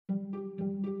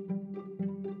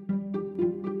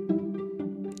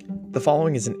The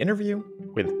following is an interview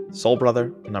with Soul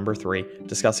Brother number 3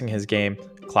 discussing his game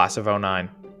Class of '09.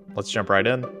 Let's jump right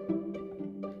in.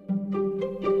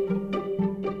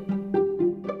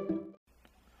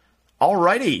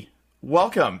 Alrighty,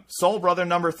 welcome Soul Brother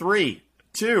number 3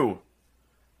 to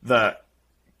the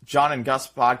John and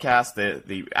Gus podcast,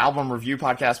 the album review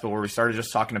podcast, but where we started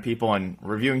just talking to people and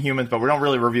reviewing humans, but we don't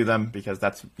really review them because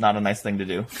that's not a nice thing to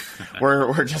do.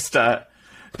 We're just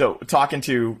talking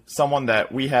to someone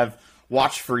that we have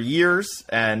watched for years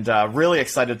and really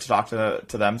excited to talk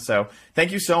to them. So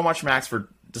thank you so much, Max, for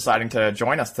deciding to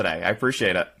join us today. I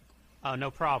appreciate it.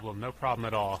 No problem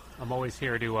at all. I'm always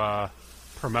here to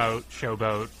promote,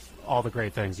 showboat, all the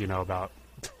great things you know about.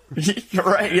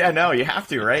 Right, yeah, no, you have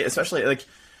to, right? Especially, like,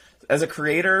 as a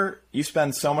creator, you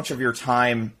spend so much of your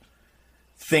time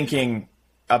thinking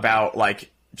about, like,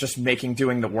 just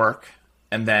doing the work,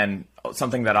 and then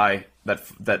something that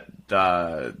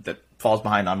that falls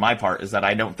behind on my part is that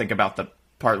I don't think about the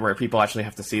part where people actually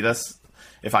have to see this.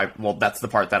 That's the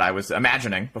part that I was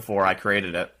imagining before I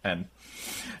created it, and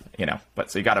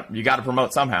but so you gotta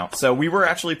promote somehow. So we were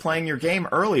actually playing your game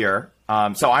earlier.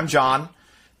 So I'm John.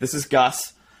 This is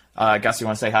Gus. Gus, you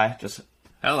want to say hi? Just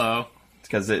hello.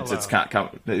 Because it's kind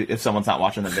of, if someone's not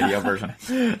watching the video version.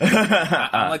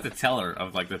 I'm like the teller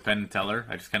of the Penn teller.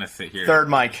 I just kind of sit here. Third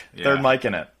mic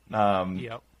in it.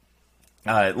 Yep.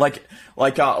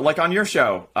 Like on your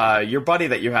show, your buddy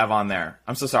that you have on there.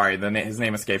 I'm so sorry, his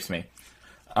name escapes me.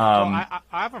 I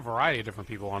have a variety of different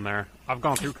people on there. I've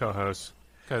gone through co-hosts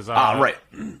because right.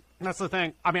 That's the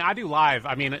thing. I mean, I do live.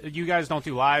 I mean, you guys don't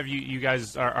do live. You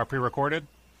guys are pre-recorded.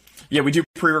 Yeah, we do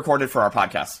pre-recorded for our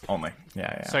podcast only.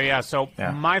 Yeah. So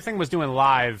my thing was doing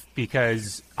live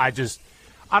because I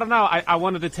don't know. I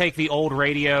wanted to take the old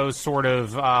radio sort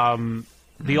of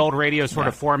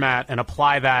format and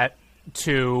apply that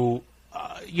to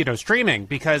streaming,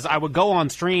 because I would go on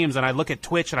streams and I look at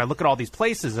Twitch and I look at all these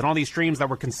places and all these streams that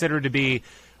were considered to be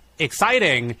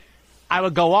exciting. I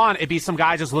would go on, it'd be some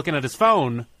guy just looking at his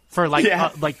phone for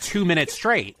like 2 minutes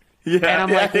straight. Yeah,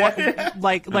 and I'm what?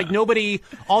 Like nobody,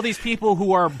 all these people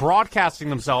who are broadcasting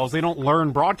themselves, they don't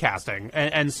learn broadcasting.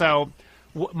 And so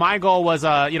my goal was,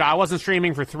 I wasn't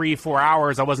streaming for 3-4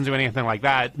 hours. I wasn't doing anything like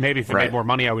that. Maybe if I made more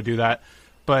money, I would do that.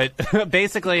 But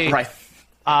basically,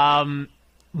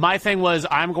 my thing was,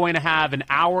 I'm going to have an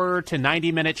hour to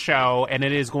 90-minute show, and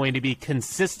it is going to be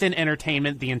consistent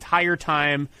entertainment the entire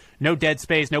time. No dead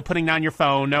space, no putting down your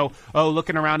phone, no,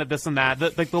 looking around at this and that.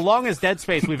 The longest dead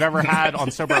space we've ever had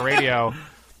on Sober Radio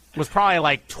was probably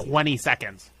like 20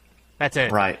 seconds. That's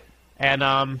it. Right.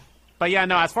 And, but yeah,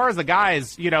 no, as far as the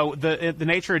guys, the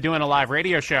nature of doing a live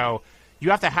radio show,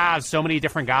 you have to have so many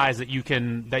different guys that you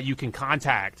can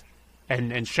contact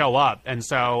and show up. And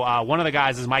so one of the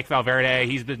guys is Mike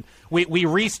Valverde. We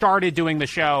restarted doing the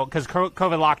show because COVID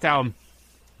lockdown,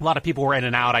 a lot of people were in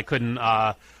and out. I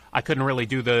couldn't really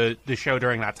do the show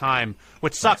during that time,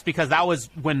 which sucks because that was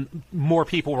when more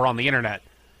people were on the internet.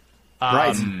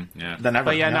 Right. Yeah. Than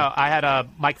ever. But no, I had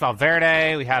Mike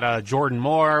Valverde. We had Jordan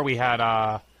Moore. We had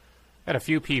a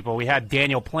few people. We had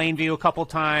Daniel Plainview a couple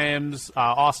times.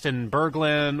 Austin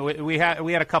Berglund. We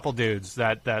had a couple dudes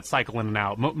that cycle in and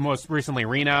out. Most recently,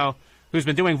 Reno, who's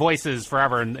been doing voices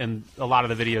forever in a lot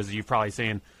of the videos that you've probably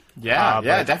seen. Yeah,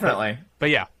 definitely. But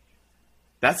yeah,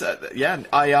 that's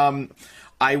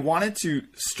I wanted to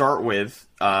start with,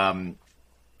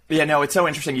 it's so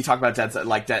interesting you talk about dead,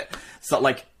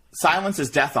 silence is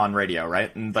death on radio,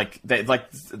 right? And I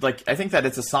think that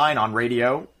it's a sign on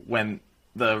radio when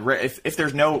if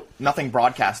there's nothing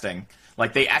broadcasting,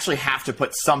 like they actually have to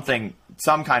put some kind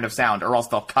of sound, or else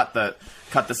they'll cut the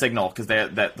signal because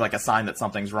that like a sign that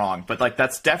something's wrong. But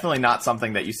that's definitely not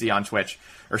something that you see on Twitch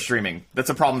or streaming. That's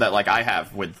a problem that I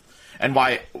have with. And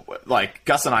why,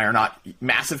 Gus and I are not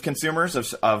massive consumers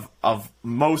of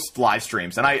most live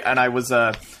streams. And I was,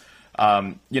 I've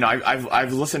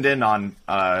listened in on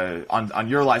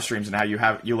your live streams and how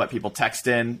you let people text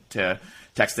in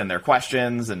their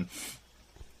questions, and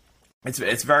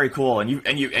it's very cool.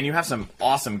 And you have some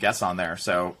awesome guests on there.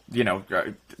 So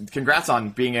congrats on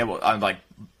being able on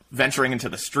venturing into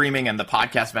the streaming and the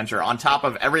podcast venture on top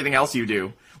of everything else you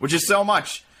do, which is so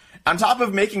much. On top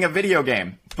of making a video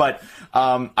game. But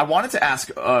I wanted to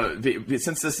ask,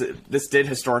 since this did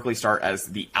historically start as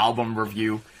the album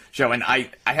review show, and I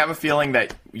have a feeling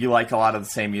that you like a lot of the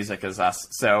same music as us.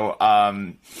 So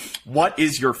what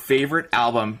is your favorite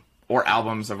album or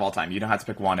albums of all time? You don't have to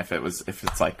pick one if it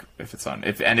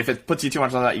puts you too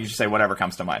much on that, you just say whatever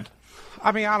comes to mind.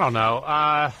 I mean, I don't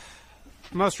know.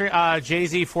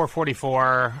 Jay-Z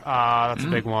 444, that's a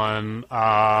big one.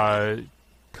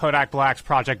 Kodak Black's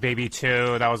Project Baby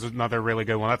 2. That was another really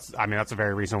good one. That's a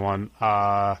very recent one.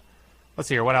 Let's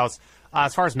see here. What else?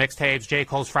 As far as mixtapes, J.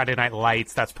 Cole's Friday Night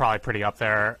Lights. That's probably pretty up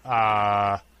there.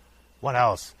 What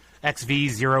else? XV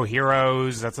Zero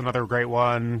Heroes. That's another great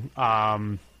one.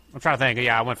 I'm trying to think.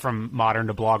 Yeah, I went from modern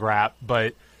to blog rap,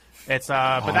 but it's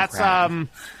but that's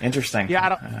interesting.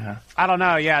 Yeah, I don't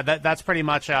know. Yeah, that's pretty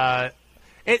much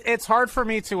it's hard for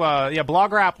me to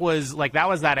blog rap was like that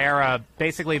was that era.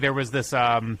 Basically, there was this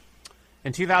in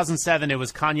 2007. It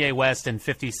was Kanye West and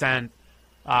 50 Cent.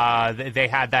 They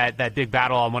had that big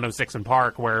battle on 106 and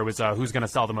Park where it was who's going to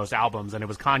sell the most albums, and it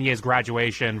was Kanye's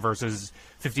Graduation versus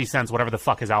 50 Cent's whatever the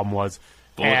fuck his album was.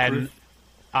 Bulletproof? And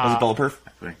was it Bulletproof?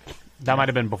 I think. That might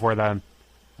have been before then.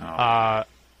 Oh. I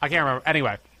can't remember.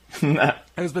 Anyway, it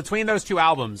was between those two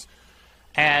albums,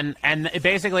 and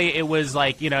basically it was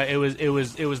like it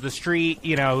was the street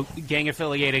gang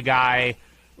affiliated guy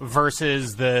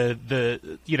versus the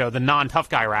non tough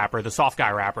guy rapper, the soft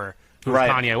guy rapper who was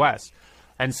Kanye West.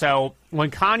 And so when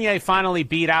Kanye finally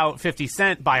beat out 50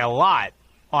 Cent by a lot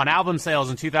on album sales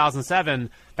in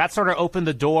 2007, that sort of opened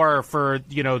the door for,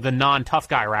 the non-tough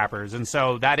guy rappers. And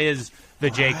so that is the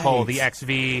J. Cole, the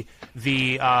XV,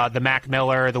 the Mac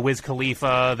Miller, the Wiz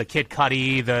Khalifa, the Kid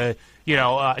Cudi, the,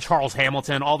 Charles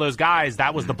Hamilton, all those guys.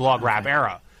 That was the blog rap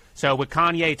era. So when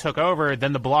Kanye took over,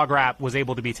 then the blog rap was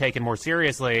able to be taken more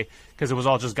seriously because it was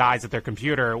all just guys at their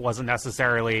computer. It wasn't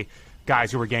necessarily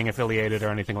guys who were gang affiliated or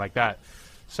anything like that.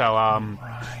 So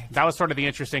that was sort of the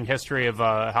interesting history of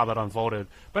how that unfolded.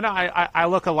 But no, I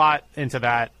look a lot into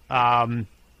that. And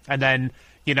then,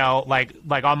 like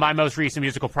on my most recent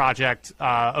musical project,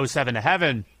 07 to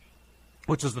Heaven,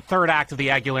 which was the third act of the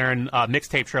Aguilera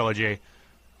mixtape trilogy,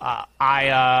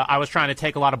 I was trying to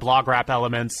take a lot of blog rap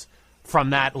elements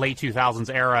from that late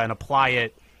 2000s era and apply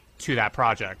it to that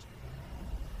project.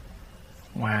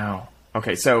 Wow.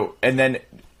 Okay, so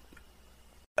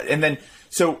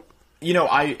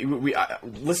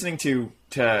listening to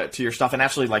your stuff and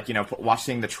actually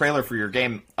watching the trailer for your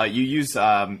game, you use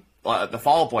the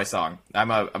Fall Out Boy song.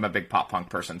 I'm a big pop punk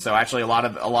person, so actually a lot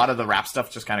of the rap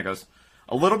stuff just kind of goes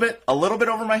a little bit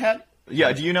over my head.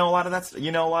 Yeah, do you know a lot of that?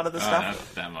 You know a lot of the stuff?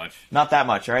 Not that much. Not that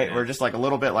much, right? Yeah. We're just like a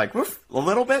little bit, like woof, a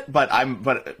little bit. But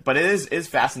it is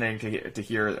fascinating to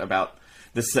hear about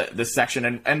this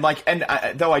section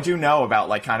though I do know about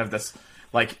like kind of this,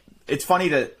 like it's funny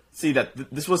to see that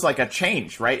this was like a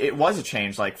change, right? It was a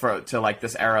change, like to like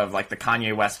this era of like the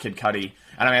Kanye West, Kid Cudi,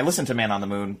 and I listened to Man on the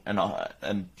Moon and all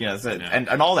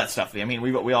that stuff. I mean,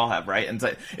 we all have, right? And so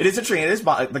it is interesting. It is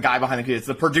the guy behind the computer. It's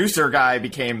the producer guy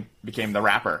became the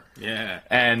rapper. Yeah,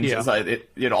 and it's like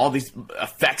all these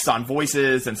effects on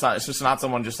voices, and it's just not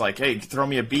someone just like, hey, throw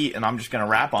me a beat and I'm just gonna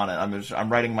rap on it. I'm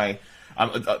writing my,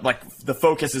 like the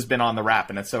focus has been on the rap,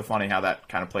 and it's so funny how that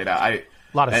kind of played out. A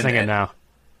lot of singing now.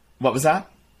 What was that?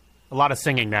 A lot of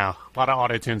singing now. A lot of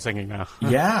auto-tune singing now.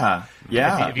 Yeah.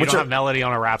 If you don't have melody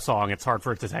on a rap song, it's hard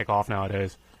for it to take off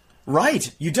nowadays. Right.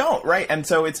 You don't, right? And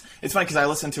so it's funny because I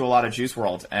listen to a lot of Juice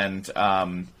WRLD and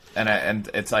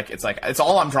it's like it's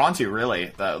all I'm drawn to,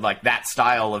 really. Like that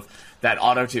style of that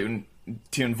auto-tune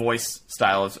voice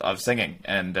style of singing,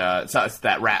 and so it's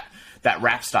that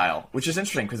rap style, which is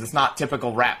interesting because it's not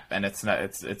typical rap and it's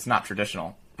not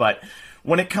traditional. But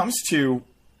when it comes to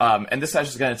and this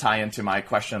is going to tie into my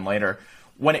question later.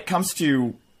 When it comes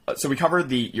to, so we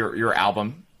covered your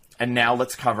album, and now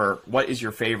let's cover what is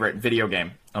your favorite video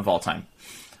game of all time.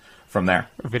 From there,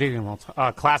 video game of all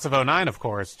time, Class of 09, of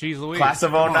course. Jeez Louise, Class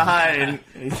of 09.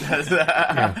 He says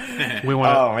that. We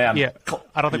want. Oh man, yeah.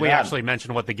 I don't think we actually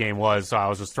mentioned what the game was, so I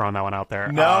was just throwing that one out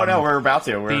there. No, we're about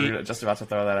to. We're just about to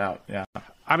throw that out. Yeah.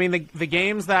 I mean, the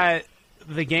games that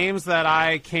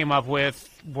I came up with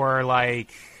were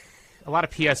like a lot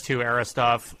of PS2 era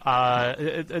stuff.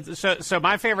 So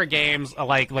my favorite games are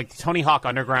like Tony Hawk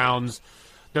Undergrounds.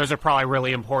 Those are probably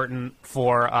really important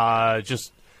for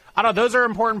just, I don't know. Those are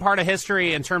an important part of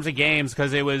history in terms of games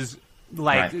because it was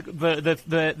like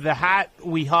the hat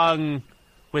we hung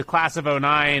with Class of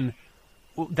 09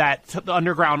 that the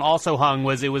Underground also hung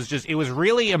it was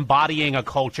really embodying a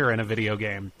culture in a video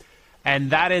game.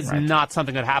 And that is not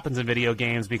something that happens in video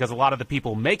games because a lot of the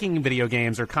people making video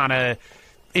games are kind of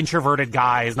introverted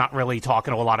guys, not really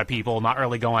talking to a lot of people, not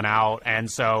really going out. And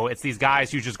so it's these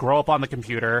guys who just grow up on the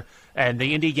computer, and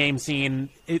the indie game scene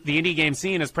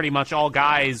is pretty much all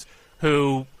guys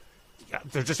who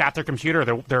they're just at their computer.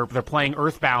 They're playing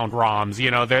Earthbound ROMs,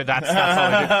 that's all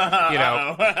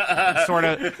they do, sort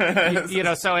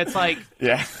of, so it's like,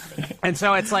 yeah. And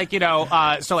so it's like,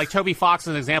 so like Toby Fox is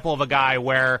an example of a guy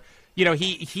where,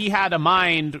 he had a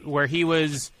mind where he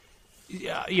was,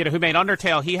 who made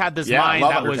Undertale, he had this Yeah, I mind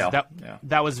love that was Undertale.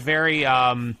 that was very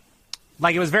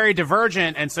like it was very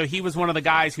divergent, and so he was one of the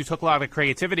guys who took a lot of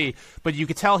creativity, but you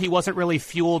could tell he wasn't really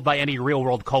fueled by any real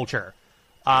world culture.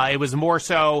 It was more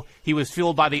so he was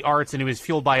fueled by the arts and he was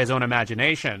fueled by his own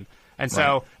imagination, and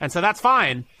so that's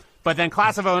fine. But then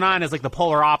Class of '09 is like the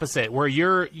polar opposite, where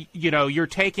you're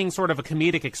taking sort of a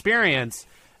comedic experience.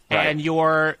 Right. And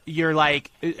you're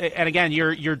like, and again,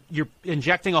 you're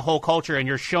injecting a whole culture, and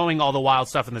you're showing all the wild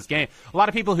stuff in this game. A lot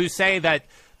of people who say that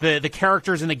the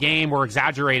characters in the game were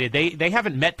exaggerated, they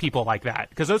haven't met people like that,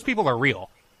 because those people are real.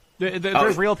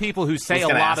 There's real people who say a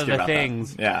lot of the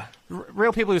things. Yeah,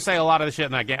 real people who say a lot of the shit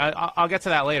in that game. I'll get to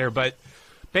that later, but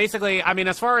basically, I mean,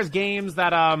 as far as games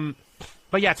that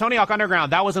but yeah, Tony Hawk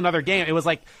Underground, that was another game. It's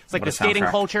like the skating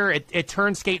culture. It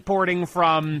turned skateboarding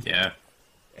from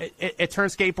It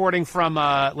turned skateboarding from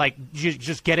like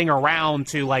just getting around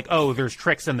to like, oh, there's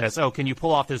tricks in this. Oh, can you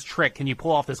pull off this trick? Can you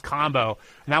pull off this combo?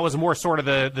 And that was more sort of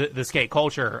the skate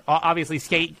culture. Obviously,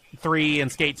 Skate 3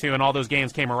 and Skate 2 and all those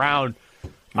games came around,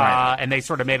 and they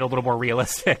sort of made it a little more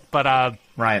realistic. But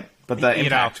but the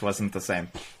impact wasn't the same.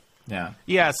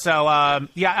 Yeah. So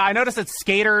I noticed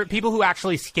that people who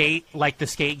actually skate like the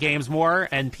skate games more,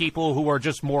 and people who are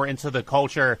just more into the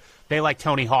culture, they like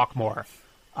Tony Hawk more.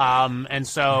 And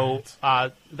so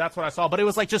that's what I saw. But it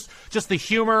was like just the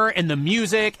humor and the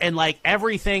music and like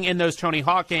everything in those Tony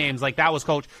Hawk games, like that was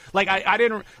coach. Like I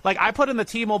didn't like I put in the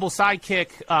T-Mobile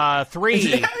Sidekick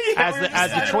 3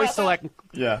 as the choice select.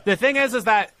 Yeah. The thing is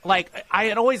that like I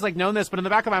had always like known this, but in the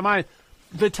back of my mind,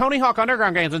 the Tony Hawk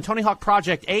Underground games and Tony Hawk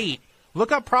Project 8.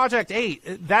 Look up Project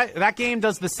 8. That game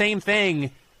does the same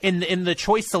thing in the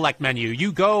choice select menu.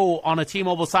 You go on a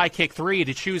T-Mobile Sidekick 3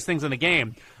 to choose things in the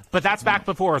game. But that's back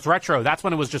before it was retro. That's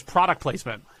when it was just product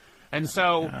placement. And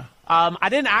so I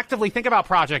didn't actively think about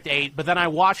Project 8, but then I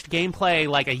watched gameplay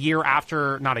like a year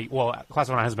after, Class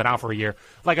of '09 has been out for a year.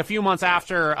 Like a few months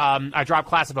after I dropped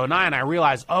Class of '09, I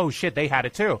realized, oh shit, they had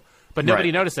it too. But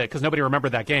nobody noticed it because nobody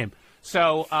remembered that game.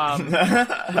 So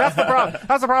that's the problem.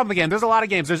 That's the problem with the game. There's a lot of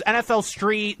games. There's NFL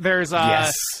Street. There's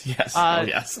yes,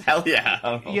 hell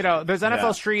yeah. There's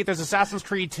NFL Street. There's Assassin's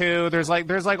Creed 2. There's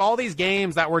like all these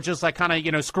games that were just like kind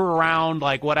of screw around,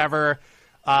 like whatever,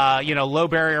 low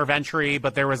barrier of entry,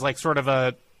 but there was like sort of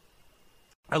a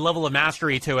level of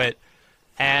mastery to it,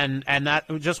 and that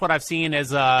just what I've seen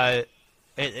is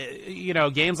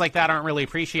games like that aren't really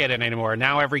appreciated anymore.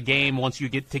 Now every game, once you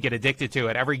get addicted to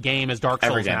it, every game is Dark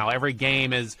Souls now. Every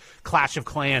game is Clash of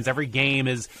Clans. Every game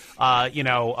is,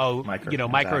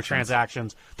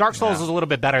 microtransactions. Dark Souls is a little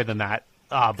bit better than that.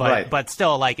 But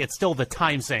still, like, it's still the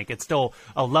time sink. It's still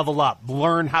a level up.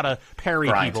 Learn how to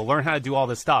parry people. Learn how to do all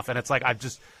this stuff. And it's like, I'm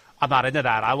not into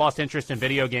that. I lost interest in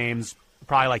video games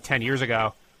probably like 10 years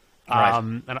ago.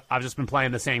 And I've just been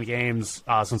playing the same games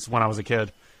since when I was a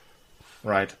kid.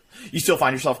 Right. You still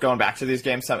find yourself going back to these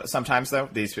games sometimes, though?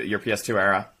 Your PS2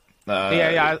 era?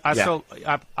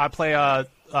 I play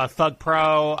Thug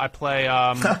Pro. I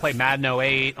play Madden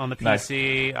 08 on the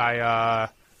PC. Nice.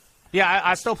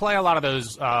 I still play a lot of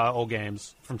those old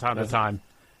games from time to time.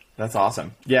 That's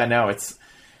awesome. Yeah, no, it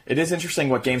is interesting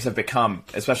what games have become,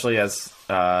 especially as,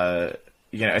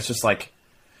 it's just like,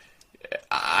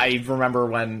 I remember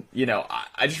when, I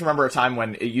just remember a time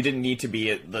when you didn't need to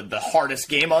be the hardest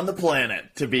game on the planet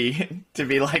to be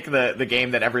like the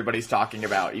game that everybody's talking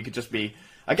about. You could just be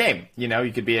a game,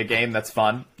 you could be a game that's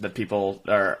fun, that people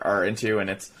are into,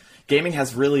 and gaming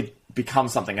has really become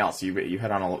something else. You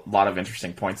hit on a lot of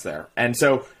interesting points there. And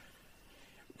so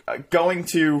going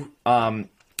to,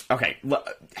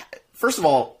 first of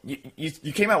all,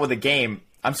 you came out with a game.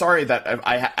 I'm sorry that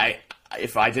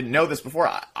if I didn't know this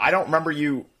before, I don't remember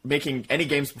you making any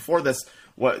games before this.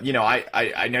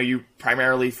 I know you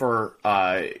primarily for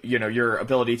your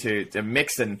ability to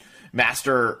mix and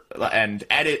master and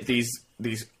edit these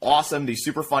awesome, these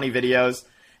super funny videos,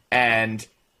 and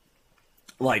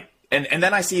like and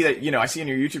then I see that I see on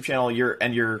your YouTube channel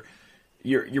you're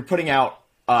putting out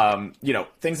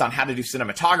things on how to do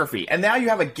cinematography, and now you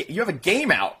have a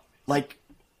game out like.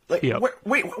 Yep.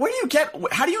 Wait, where do you get?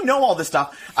 How do you know all this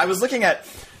stuff? I was looking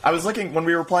when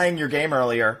we were playing your game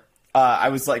earlier. I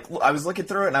was looking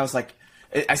through it, and I was like,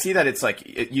 I see that it's like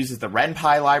it uses the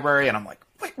RenPy library, and I'm like,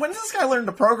 wait, when does this guy learn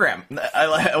to program?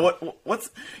 What's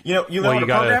you know how to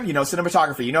program?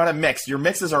 Cinematography. You know how to mix. Your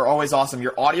mixes are always awesome.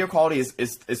 Your audio quality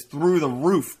is through the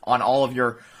roof on all of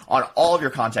your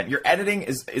content. Your editing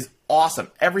is awesome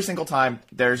every single time.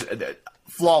 There's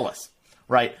flawless,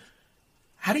 right?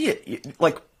 How do you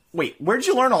like? Wait, where'd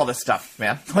you learn all this stuff,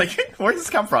 man? Like, where did this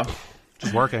come from?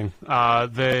 Just working.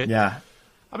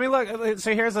 I mean, look.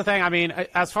 So here's the thing. I mean,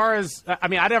 as far as I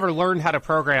never learned how to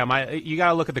program. You got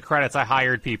to look at the credits. I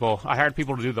hired people. I hired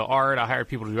people to do the art. I hired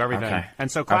people to do everything. Okay.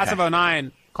 And so Class of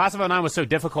 '09 was so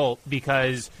difficult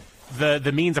because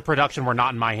the means of production were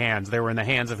not in my hands. They were in the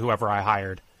hands of whoever I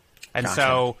hired. And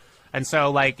Gotcha.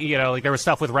 so like there was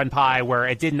stuff with RenPy where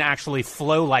it didn't actually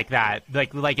flow like that.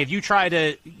 Like if you try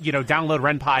to download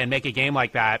RenPy and make a game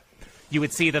like that, you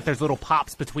would see that there's little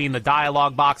pops between the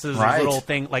dialogue boxes, Right. little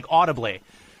thing like audibly.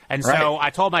 And so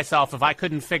I told myself if I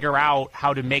couldn't figure out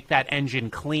how to make that engine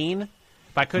clean,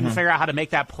 if I couldn't figure out how to make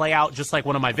that play out just like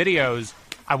one of my videos,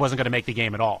 I wasn't going to make the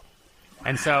game at all.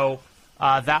 And so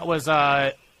that was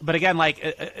but again,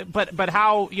 like, but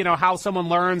how how someone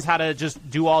learns how to just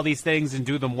do all these things and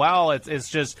do them well? It's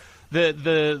just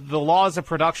the laws of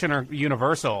production are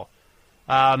universal.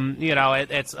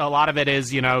 It's a lot of it is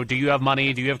do you have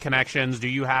money? Do you have connections? Do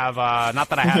you have not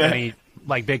that I have any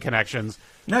like big connections?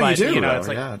 No, but, you do. It's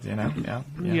like, yeah.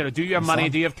 do you have money?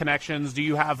 Do you have connections? Do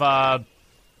you have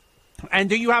and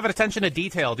do you have an attention to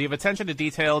detail? Do you have attention to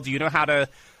detail? Do you know how to?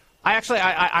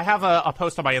 I have a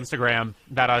post on my Instagram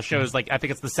that shows like I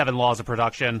think it's the 7 laws of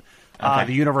production, the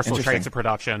universal traits of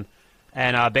production,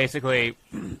 and basically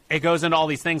it goes into all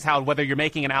these things. How whether you're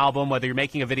making an album, whether you're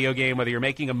making a video game, whether you're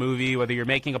making a movie, whether you're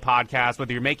making a podcast,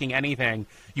 whether you're making anything,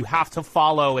 you have to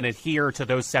follow and adhere to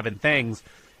those 7 things.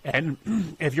 And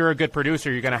if you're a good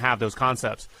producer, you're going to have those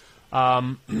concepts.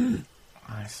 I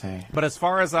see. But as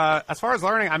far as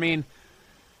learning, I mean,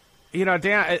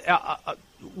 Dan,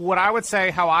 what I would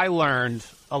say how I learned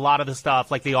a lot of the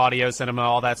stuff, like the audio, cinema,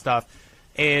 all that stuff,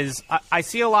 is I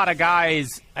see a lot of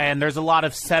guys, and there's a lot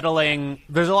of settling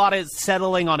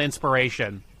on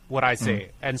inspiration. What I see,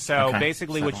 and so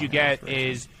basically, what you get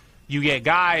is you get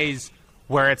guys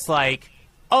where it's like,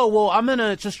 oh, well, I'm going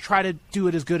to just try to do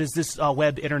it as good as this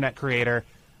web internet creator.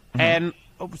 And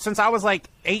since I was like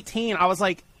 18, I was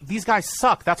like, these guys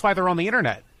suck. That's why they're on the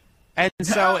internet. And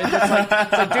so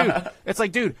it's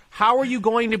like, dude, how are you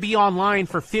going to be online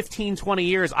for 15, 20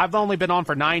 years? I've only been on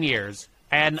for 9 years.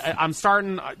 And I'm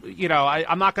starting,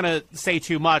 I'm not going to say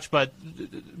too much, but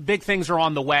big things are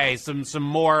on the way. Some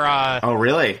more. Oh,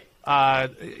 really?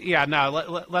 Yeah,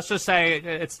 no, let's just say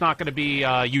it's not going to be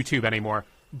YouTube anymore.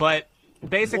 But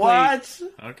basically, What?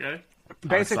 Okay.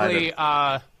 basically,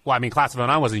 well, I mean, Class of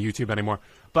 '09 wasn't YouTube anymore,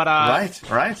 but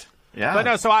Right. Yeah. but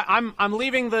no. So I'm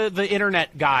leaving the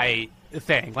internet guy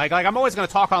thing. Like I'm always going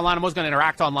to talk online. I'm always going to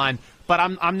interact online. But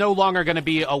I'm no longer going to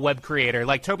be a web creator.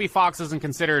 Like Toby Fox isn't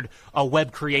considered a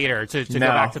web creator. To go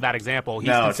back to that example, he's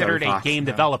considered a game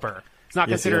developer. He's not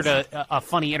considered a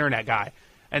funny internet guy.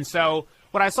 And so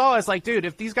what I saw is like, dude,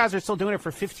 if these guys are still doing it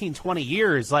for 15, 20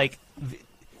 years, like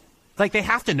they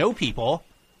have to know people.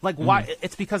 Like why?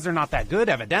 It's because they're not that good,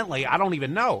 evidently. I don't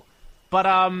even know. But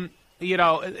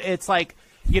it's like,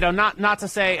 not to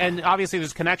say, and obviously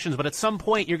there's connections, but at some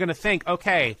point you're going to think,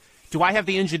 okay, do I have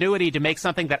the ingenuity to make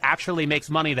something that actually makes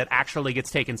money, that actually gets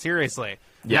taken seriously?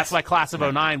 Yes. That's why Class of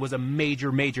 '09 was a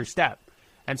major, major step.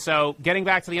 And so getting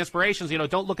back to the inspirations,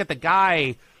 don't look at the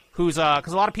guy who's,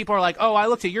 because a lot of people are like, oh, I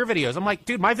looked at your videos. I'm like,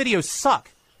 dude, my videos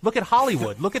suck. Look at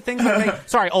Hollywood. Look at things that make,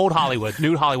 sorry, old Hollywood.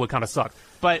 New Hollywood kind of sucked.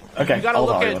 But you got to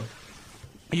look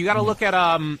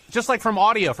Hollywood. Just like from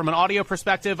an audio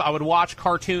perspective, I would watch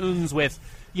cartoons with,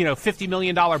 $50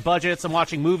 million budgets. I'm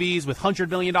watching movies with $100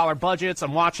 million budgets.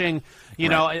 I'm watching,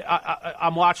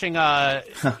 I'm watching, for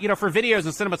videos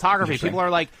and cinematography, people are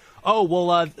like, oh,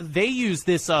 well, they use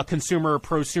this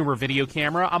prosumer video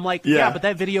camera. I'm like, yeah, but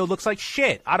that video looks like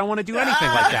shit. I don't want to do anything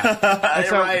like that. And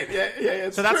so, right. Yeah,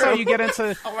 so that's how you get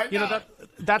into,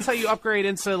 that's how you upgrade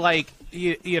into like,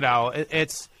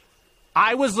 it's,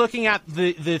 I was looking at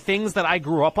the things that I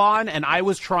grew up on, and I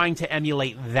was trying to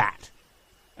emulate that.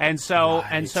 And so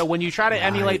when you try to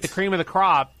emulate the cream of the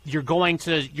crop, you're going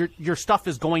to your stuff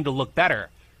is going to look better.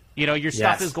 Your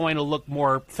stuff is going to look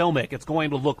more filmic. It's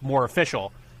going to look more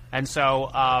official. And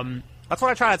so that's what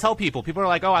I try to tell people. People are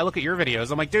like, "Oh, I look at your videos."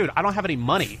 I'm like, "Dude, I don't have any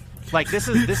money. Like this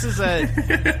is a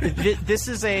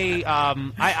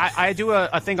I do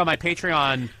a thing on my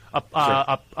Patreon,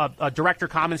 a director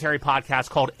commentary podcast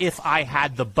called If I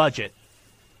Had the Budget."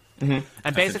 And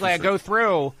basically I go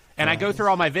through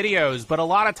all my videos, but a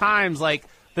lot of times, like,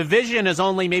 the vision is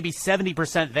only maybe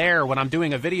 70% there when I'm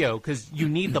doing a video, because you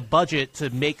need the budget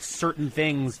to make certain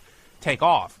things take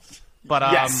off. But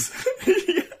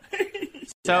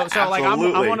so like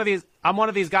I'm one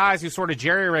of these guys who sort of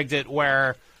jerry-rigged it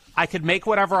where I could make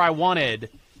whatever I wanted,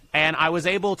 and I was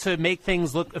able to make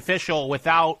things look official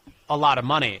without a lot of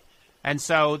money. And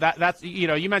so that's,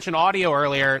 you mentioned audio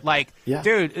earlier. Like,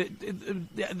 dude,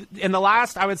 in the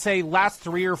last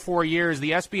 3 or 4 years,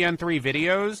 the SBN3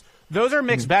 videos, those are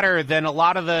mixed better than a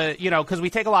lot of the, because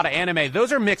we take a lot of anime.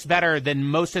 Those are mixed better than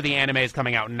most of the animes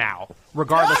coming out now,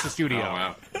 regardless of studio. Oh,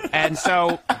 wow. And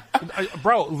so,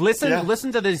 bro,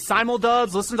 listen to the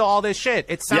simuldubs, listen to all this shit.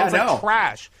 It sounds like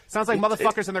trash. It sounds like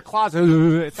motherfuckers in their closet.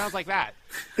 It sounds like that.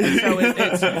 And so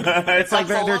it's like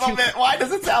they're too. Why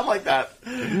does it sound like that?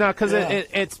 No, because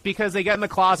it's because they get in the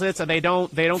closets and they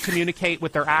don't communicate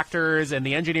with their actors, and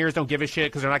the engineers don't give a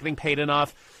shit because they're not getting paid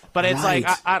enough. But it's like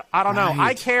I don't know.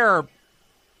 I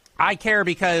care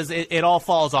because it all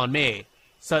falls on me.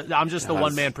 So I'm just the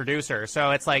one-man producer.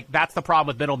 So it's like that's the problem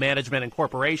with middle management and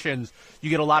corporations. You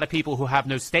get a lot of people who have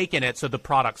no stake in it, so the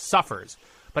product suffers.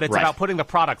 But it's about putting the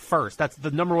product first. That's the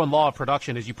number one law of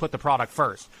production is you put the product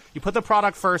first. You put the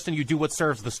product first and you do what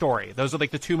serves the story. Those are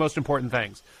like the two most important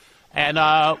things. And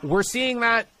we're seeing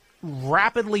that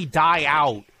rapidly die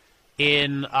out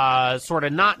in sort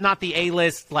of not the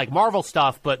A-list like Marvel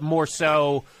stuff, but more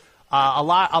so a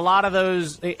lot of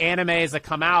those animes that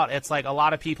come out, it's like a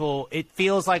lot of people, it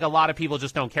feels like a lot of people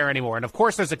just don't care anymore. And of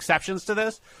course there's exceptions to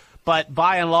this. But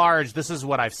by and large, this is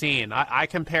what I've seen. I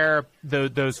compare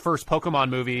those first Pokemon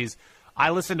movies.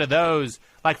 I listened to those.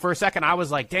 Like, for a second, I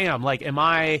was like, damn, like, am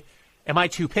I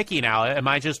too picky now? Am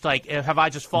I just, like, have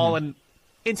I just fallen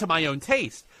into my own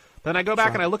taste? Then I go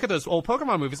back and I look at those old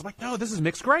Pokemon movies. I'm like, no, this is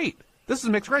mixed great. This is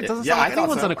mixed great. It doesn't sound like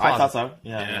anyone's in a closet. I thought so.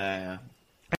 Yeah.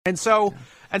 And so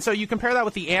you compare that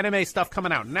with the anime stuff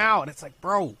coming out now, and it's like,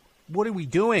 bro, what are we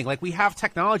doing? Like, we have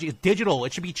technology. It's digital.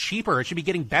 It should be cheaper. It should be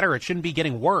getting better. It shouldn't be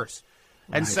getting worse.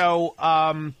 Right. And so,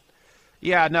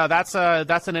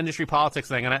 that's an industry politics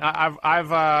thing. And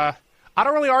I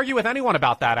don't really argue with anyone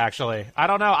about that, actually. I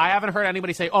don't know. I haven't heard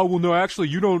anybody say, oh, well, no, actually,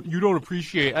 you don't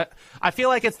appreciate it. I feel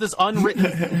like it's this unwritten,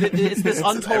 it's this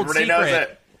untold secret. Knows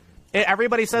it.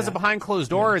 Everybody says it behind closed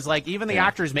doors. Like, even the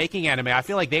actors making anime, I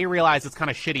feel like they realize it's kind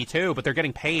of shitty, too, but they're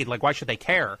getting paid. Like, why should they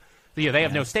care? They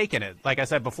have no stake in it, like I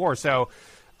said before. So,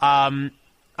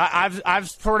 I've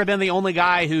sort of been the only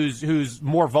guy who's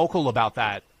more vocal about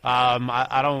that.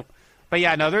 I don't, but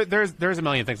yeah, no, there's a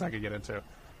million things I could get into.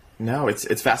 No,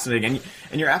 it's fascinating,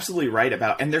 and you're absolutely right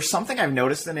about. And there's something I've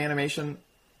noticed in animation,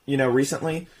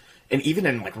 recently, and even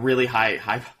in like really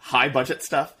high budget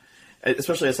stuff,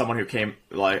 especially as someone who came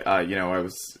like I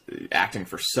was acting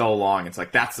for so long. It's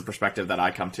like that's the perspective that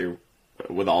I come to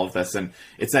with all of this, and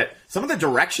it's that some of the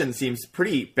direction seems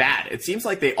pretty bad. It seems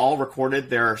like they all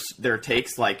recorded their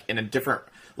takes like in a different,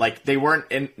 like they weren't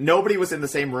in, nobody was in the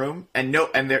same room, and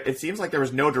it seems like there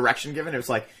was no direction given. It was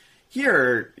like,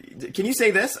 here, can you say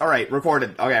this? All right,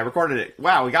 recorded. Okay, I recorded it.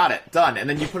 Wow, we got it done. And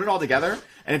then you put it all together,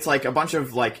 and it's like a bunch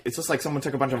of like, it's just like someone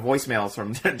took a bunch of voicemails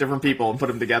from different people and put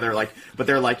them together. Like, but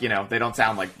they're like, they don't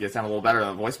sound like, they sound a little better than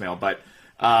a voicemail, but.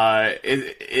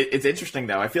 It's interesting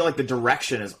though. I feel like the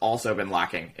direction has also been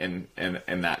lacking in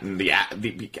that, and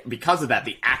because of that,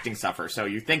 the acting suffers. So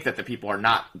you think that the people are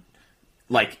not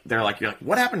like you're like,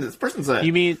 what happened to this person's a.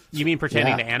 You mean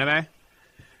pertaining to anime?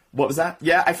 What was that?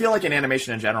 Yeah, I feel like in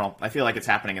animation in general, I feel like it's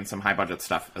happening in some high budget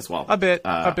stuff as well. A bit.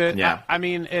 Yeah. I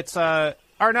mean, it's or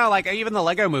no, like even the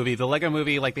Lego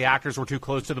movie, like the actors were too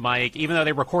close to the mic, even though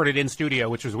they recorded in studio,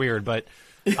 which was weird, but.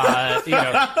 There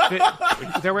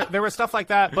was stuff like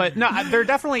that, but no, there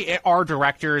definitely are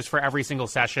directors for every single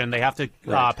session. They have to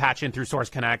patch in through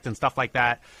Source Connect and stuff like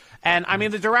that. And I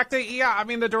mean, the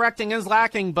directing is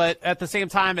lacking, but at the same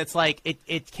time, it's like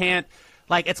it can't,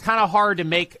 like it's kind of hard to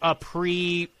make a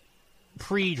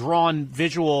pre-drawn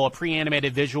visual, a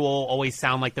pre-animated visual always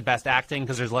sound like the best acting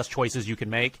because there's less choices you can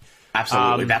make.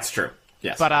 Absolutely, that's true.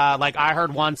 Yes, but like I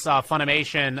heard once,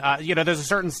 Funimation, there's a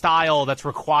certain style that's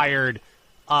required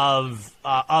of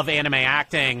anime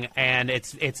acting, and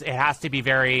it has to be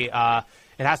very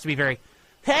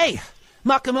hey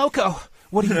Makamoko,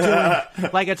 what are you doing?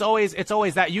 Like it's always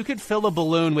that you could fill a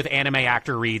balloon with anime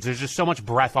actor reads. There's just so much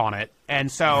breath on it, and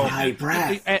so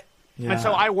breath. And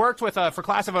so I worked with for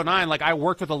Class of '09. Like I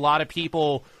worked with a lot of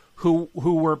people who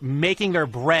were making their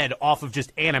bread off of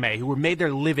just anime, who were made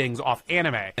their livings off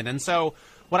anime, and so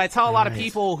what I tell a lot of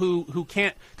people who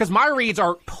can't, because my reads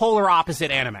are polar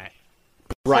opposite anime.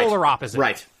 Polar opposite.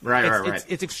 Right.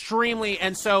 It's extremely,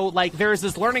 and so like there's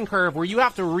this learning curve where you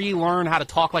have to relearn how to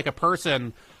talk like a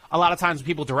person. A lot of times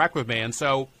people direct with me, and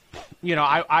so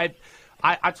I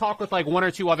talk with like one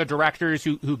or two other directors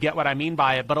who get what I mean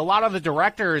by it. But a lot of the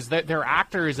directors, they're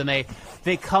actors, and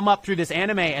they come up through this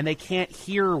anime and they can't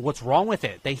hear what's wrong with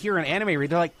it. They hear an anime read,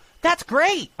 they're like, "That's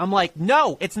great." I'm like,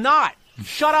 "No, it's not.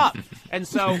 Shut up." And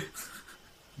so,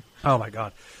 oh my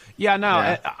god. Yeah, no,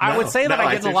 Yeah. I would say that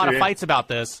I get in a lot of do. fights about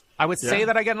this. I would say Yeah.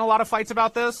 that I get in a lot of fights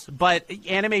about this, but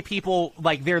anime people,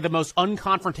 like, they're the most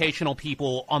unconfrontational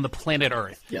people on the planet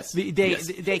Earth. Yes. They Yes.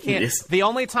 can't. Yes. The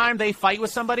only time they fight with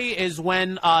somebody is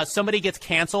when somebody gets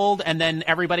canceled, and then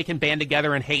everybody can band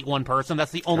together and hate one person.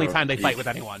 That's the only time they fight with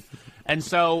anyone. And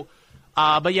so,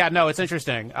 but yeah, no, it's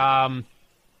interesting.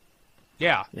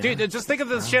 Yeah. Dude, just think of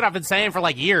this shit I've been saying for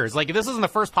like years. Like, this isn't the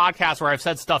first podcast where I've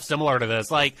said stuff similar to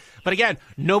this. Like, but again,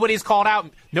 nobody's called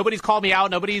me out.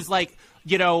 Nobody's like,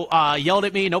 yelled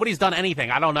at me. Nobody's done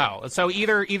anything. I don't know. So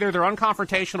either they're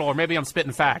unconfrontational or maybe I'm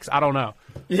spitting facts. I don't know.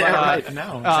 Yeah, But, right.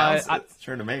 No, it sounds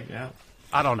sure to me. Yeah.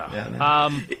 I don't know. Yeah,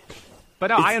 no. But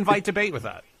no, I invite debate with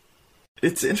that.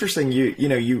 It's interesting.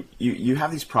 You have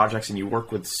these projects and you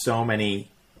work with so many.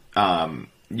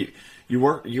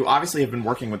 You obviously have been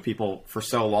working with people for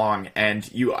so long, and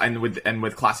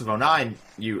with Class of '09,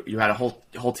 you had a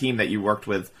whole team that you worked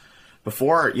with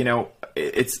before. You talk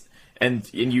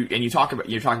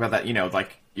about that.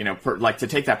 To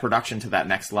take that production to that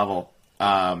next level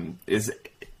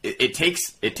it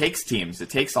takes teams. It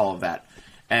takes all of that.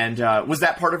 And was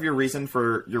that part of your reason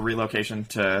for your relocation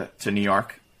to New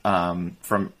York from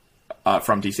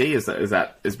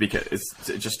DC? Is because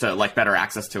just to like better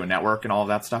access to a network and all of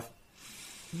that stuff?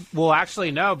 Well,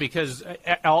 actually, no, because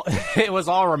it was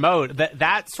all remote.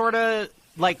 That sort of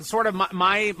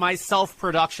my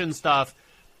self-production stuff.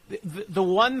 The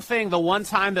one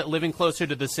time that living closer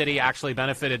to the city actually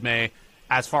benefited me,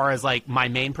 as far as like my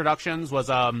main productions, was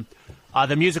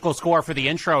the musical score for the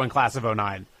intro in Class of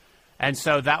 '09. And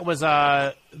so that was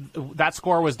that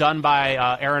score was done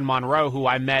by Aaron Monroe, who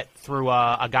I met through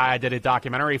a guy I did a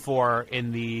documentary for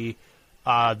in the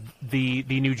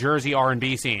New Jersey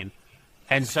R&B scene.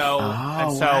 And so,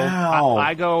 wow.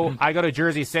 I go to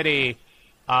Jersey City,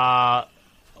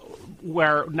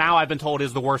 where now I've been told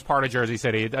is the worst part of Jersey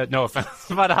City. No offense,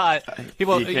 but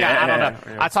people, I don't know.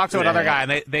 I talked to another guy,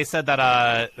 and they said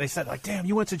that like, damn,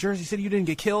 you went to Jersey City, you didn't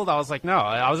get killed. I was like, no,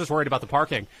 I was just worried about the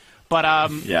parking. But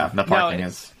the parking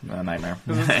is a nightmare.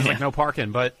 There's like no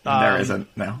parking, but there isn't.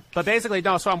 No. But basically,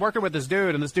 no. So I'm working with this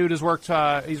dude, and this dude has worked.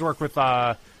 He's worked with.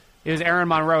 It was Aaron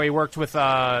Monroe. He worked with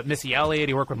Missy Elliott.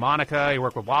 He worked with Monica. He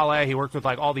worked with Wale. He worked with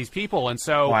like all these people. And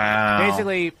so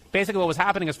basically what was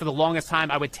happening is for the longest time,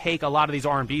 I would take a lot of these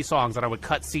R&B songs and I would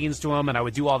cut scenes to them and I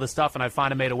would do all this stuff and I'd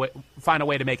find a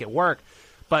way to make it work.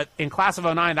 But in Class of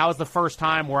 '09, that was the first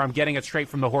time where I'm getting it straight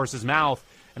from the horse's mouth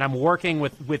and I'm working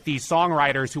with these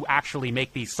songwriters who actually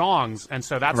make these songs. And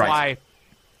so that's why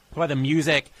the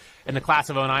music in the Class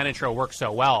of '09 intro works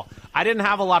so well. I didn't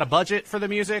have a lot of budget for the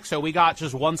music, so we got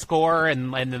just one score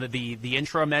and the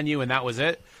intro menu, and that was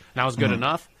it. And that was good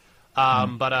enough.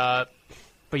 But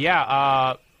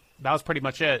yeah, that was pretty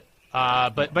much it.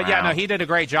 But yeah, no, he did a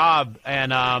great job,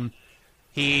 and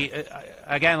he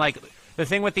again, like the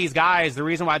thing with these guys, the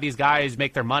reason why these guys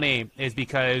make their money is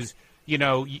because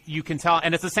you can tell,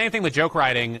 and it's the same thing with joke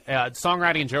writing.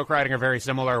 Songwriting and joke writing are very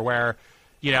similar, where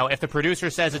if the producer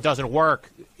says it doesn't work,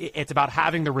 it's about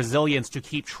having the resilience to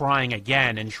keep trying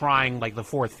again and trying like the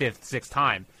fourth, fifth, sixth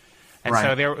time. And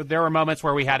so there were moments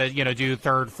where we had to, do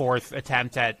third, fourth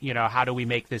attempt at, how do we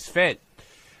make this fit?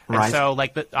 And so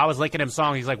like I was linking him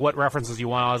songs. He's like, what references you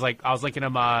want? I was linking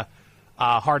him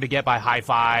Hard to Get by High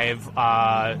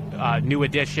Five, New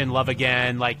Edition, Love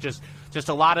Again, like just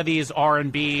a lot of these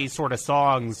R&B sort of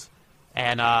songs.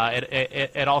 And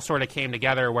it all sort of came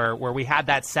together where we had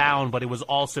that sound, but it was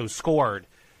also scored.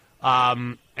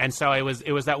 And so it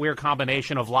was that weird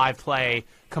combination of live play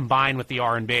combined with the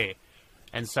R&B.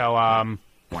 And so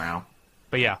wow.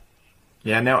 But yeah.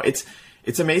 Yeah, no,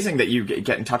 it's amazing that you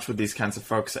get in touch with these kinds of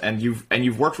folks, and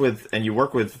you work with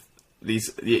these,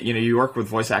 you work with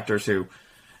voice actors who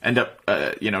end up,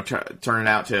 turning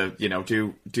out to,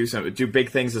 do big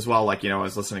things as well. Like, I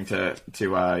was listening to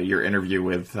your interview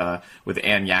with Ann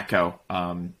Yatko,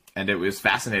 and it was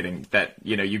fascinating that,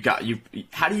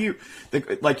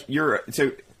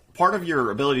 so part of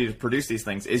your ability to produce these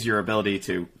things is your ability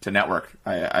to network.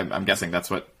 I'm guessing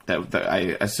that's what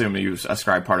I assume you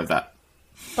ascribe part of that.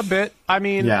 A bit. I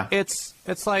mean, yeah. It's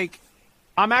like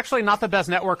I'm actually not the best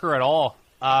networker at all.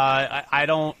 I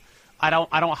don't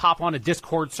hop onto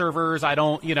Discord servers. I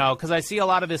don't, because I see a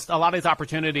lot of these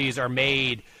opportunities are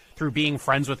made through being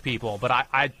friends with people. But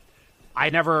I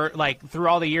never, like, through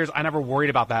all the years, I never worried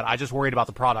about that. I just worried about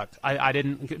the product. I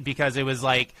didn't, because it was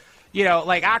like,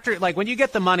 like when you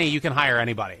get the money, you can hire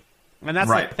anybody. And that's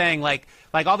the thing. Like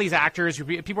all these actors,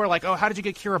 people are like, oh, how did you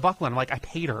get Kira Buckland? I'm like, I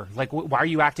paid her. Like, why are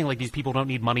you acting like these people don't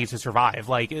need money to survive?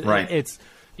 Like, it's,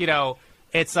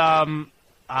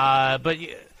 but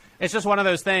it's just one of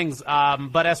those things.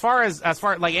 But as far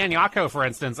like Ann Yako, for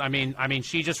instance, I mean,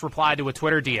 she just replied to a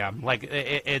Twitter DM. Like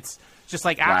it's just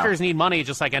like actors need money,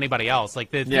 just like anybody else.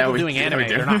 Like the people doing anime,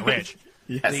 they're not rich.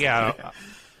 Yes. Yeah.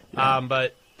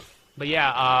 But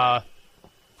yeah,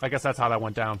 I guess that's how that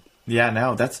went down. Yeah,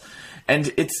 no, it's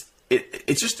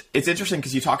interesting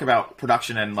because you talk about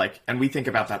production and we think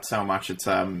about that so much. Gus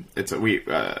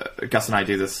and I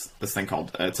do this thing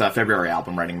called it's a February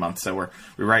album writing month. So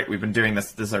we've been doing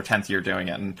this. This is our 10th year doing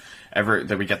it, and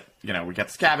we get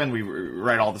this cabin, we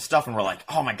write all this stuff, and we're like,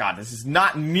 oh my god, this is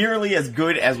not nearly as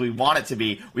good as we want it to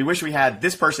be. We wish we had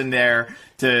this person there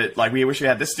we wish we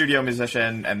had this studio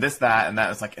musician and this, that, and that.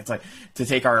 It's like to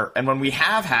take and when we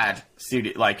have had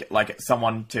studio, like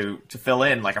someone to fill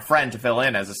in, like a friend to fill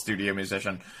in as a studio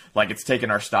musician, like it's taken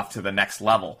our stuff to the next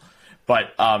level.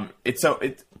 But I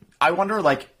wonder,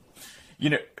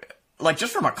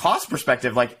 just from a cost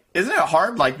perspective, isn't it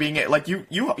hard, being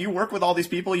you work with all these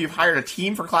people, you've hired a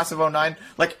team for Class of '09,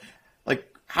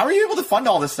 how are you able to fund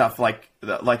all this stuff?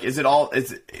 Is it all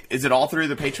through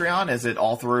the Patreon? Is it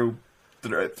all through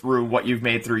what you've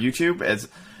made through YouTube?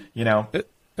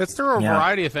 It's through a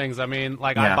variety of things. I mean,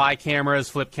 I buy cameras,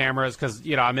 flip cameras, because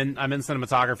I'm in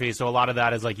cinematography, so a lot of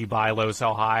that is you buy low,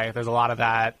 sell high. There's a lot of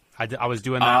that. I was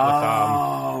doing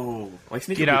that with like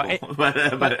sneaky people.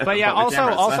 But yeah,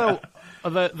 also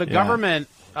the government.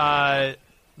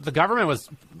 The government was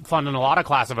funding a lot of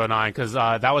Class of '09 because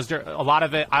that was a lot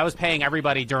of it. I was paying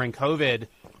everybody during COVID,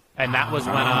 and that was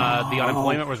when the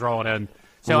unemployment was rolling in.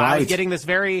 So I was getting this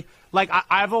very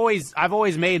I've always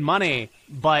made money,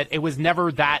 but it was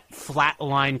never that flat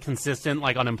line consistent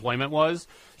like unemployment was.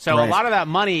 So a lot of that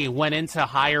money went into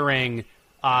hiring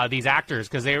these actors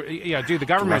because the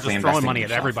government was just throwing money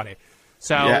at everybody.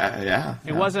 So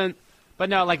it wasn't. But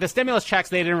no, the stimulus checks,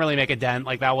 they didn't really make a dent.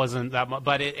 That wasn't that much.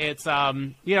 But it's but I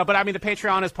mean, the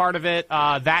Patreon is part of it.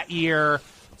 That year,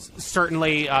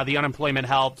 certainly the unemployment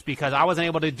helped because I wasn't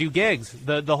able to do gigs.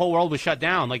 The whole world was shut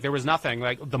down. There was nothing.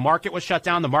 The market was shut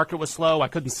down. The market was slow. I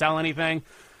couldn't sell anything.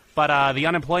 But the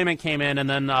unemployment came in, and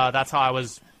then that's how I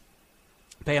was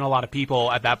paying a lot of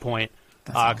people at that point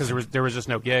because there was just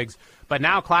no gigs. But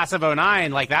now Class of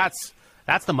 '09,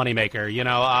 that's the moneymaker,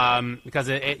 because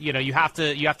you have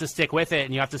to stick with it,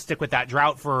 and you have to stick with that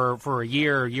drought for a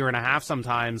year and a half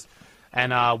sometimes,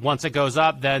 and once it goes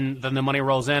up, then the money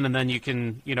rolls in, and then you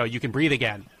can breathe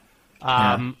again.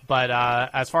 But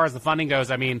as far as the funding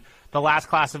goes, I mean, the last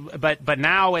class of but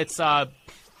now it's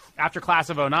after Class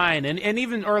of '09 and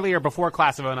even earlier before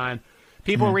Class of '09,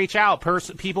 people reach out.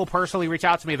 People personally reach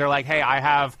out to me. They're like, hey, I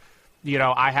have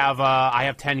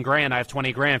 10 grand, I have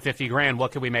 20 grand, 50 grand.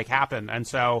 What can we make happen? And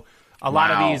so a lot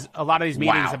of these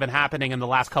meetings have been happening in the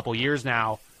last couple years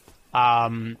now.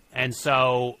 And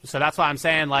so that's why I'm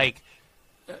saying I'll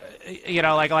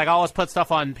always put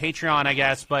stuff on Patreon, I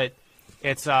guess, but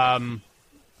it's, I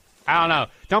don't know.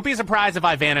 Don't be surprised if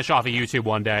I vanish off of YouTube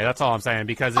one day. That's all I'm saying,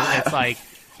 because it's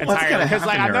entirely, because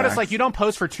I've noticed you don't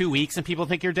post for 2 weeks and people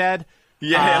think you're dead.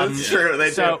 Yeah, that's true. They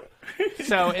do.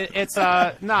 So it's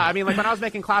no, I mean, when I was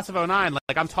making Class of '09,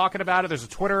 I'm talking about it. There's a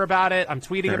Twitter about it. I'm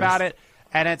tweeting about it,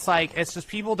 and it's just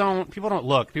people don't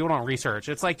look, people don't research.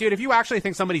 It's dude, if you actually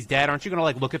think somebody's dead, aren't you gonna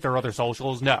look at their other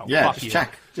socials? No, yeah, fuck you.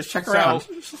 Just check around.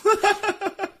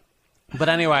 But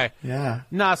anyway, yeah,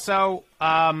 no, so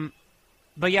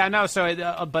but yeah, no,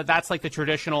 so but that's the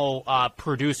traditional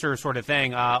producer sort of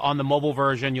thing. On the mobile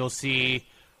version, you'll see.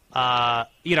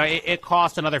 It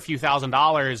cost another few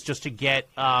 $1,000s just to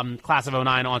get Class of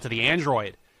 '09 onto the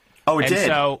Android. Oh, it did.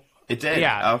 So it did.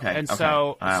 Yeah. Okay. And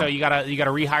so you gotta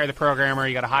rehire the programmer.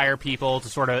 You gotta hire people to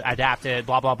sort of adapt it.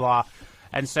 Blah blah blah.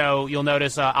 And so you'll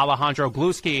notice Alejandro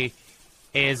Gluski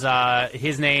is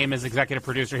his name is executive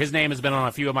producer. His name has been on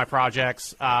a few of my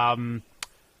projects.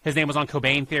 His name was on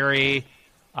Cobain Theory.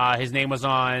 His name was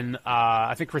on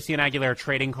I think Christina Aguilera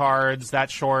Trading Cards.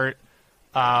 That short.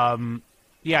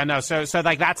 Yeah, no, so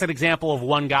that's an example of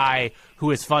one guy who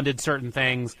has funded certain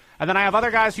things. And then I have other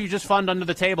guys who just fund under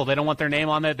the table. They don't want their name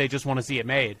on it. They just want to see it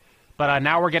made. But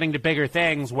now we're getting to bigger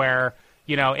things where,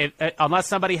 unless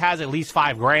somebody has at least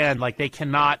 $5 grand, they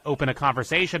cannot open a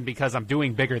conversation because I'm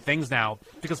doing bigger things now.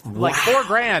 Because $4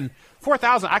 grand,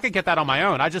 4,000, I could get that on my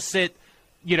own. I just sit,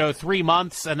 3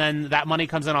 months and then that money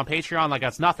comes in on Patreon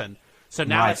that's nothing. So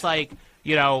now it's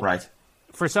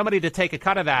for somebody to take a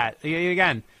cut of that,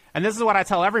 again. And this is what I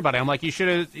tell everybody. I'm like, you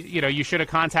should have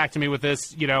contacted me with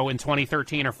this, in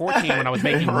 2013 or 14 when I was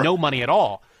making no money at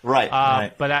all. Right.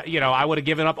 Right. But I would have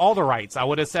given up all the rights. I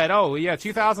would have said, oh yeah,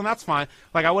 2,000, that's fine.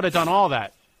 I would have done all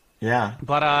that. Yeah.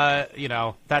 But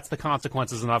that's the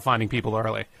consequences of not finding people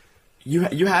early.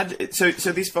 You had so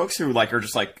these folks who are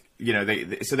just you know,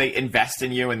 so they invest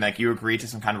in you, and like you agree to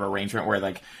some kind of arrangement where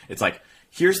like it's like,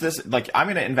 here's this, like, I'm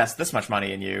going to invest this much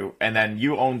money in you, and then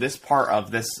you own this part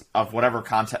of whatever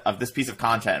content, of this piece of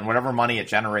content, and whatever money it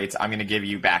generates, I'm going to give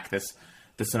you back this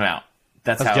amount.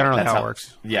 That's generally how it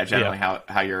works. Yeah, generally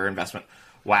how your investment.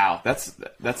 Wow, that's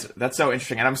so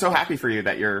interesting, and I'm so happy for you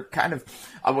that you're kind of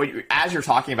as you're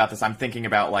talking about this, I'm thinking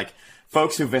about like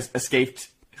folks who've escaped,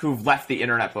 who've left the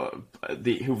internet,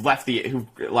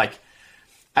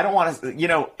 I don't want to, you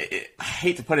know, I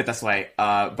hate to put it this way,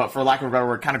 but for lack of a better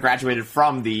word, kind of graduated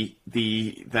from the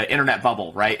internet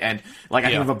bubble, right? And like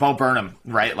I think of a Bo Burnham,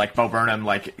 right? Like Bo Burnham,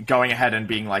 like going ahead and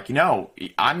being like, you know,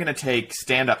 I'm gonna take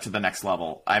stand up to the next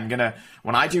level.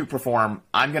 When I do perform,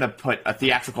 I'm gonna put a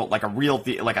theatrical, like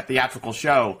a theatrical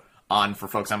show on for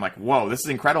folks. I'm like, whoa, this is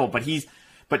incredible.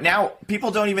 But now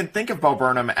people don't even think of Bo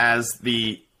Burnham as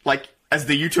the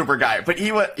YouTuber guy, but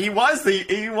he was the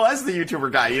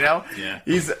YouTuber guy, you know. Yeah.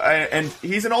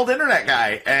 He's an old internet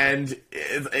guy, and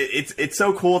it's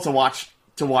so cool to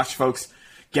watch folks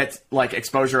get like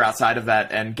exposure outside of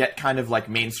that and get kind of like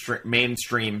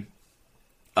mainstream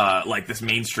like this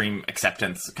mainstream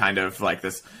acceptance, kind of like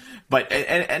this. But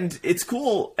and it's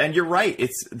cool, and you're right.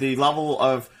 It's the level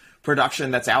of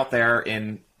production that's out there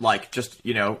in like just,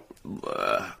 you know,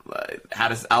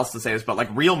 how else to say this, but like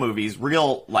real movies,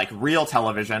 real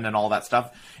television and all that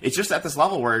stuff. It's just at this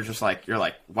level where you're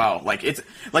like, wow, like it's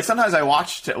like sometimes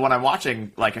when I'm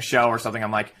watching like a show or something,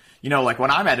 I'm like, you know, like when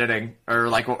I'm editing or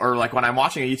like when I'm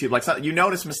watching a YouTube, like you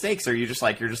notice mistakes, or you're just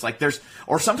like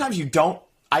or sometimes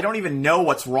I don't even know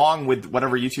what's wrong with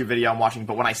whatever YouTube video I'm watching,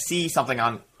 but when I see something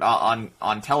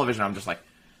on television, I'm just like,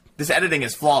 this editing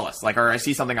is flawless. Like, or I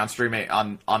see something on streaming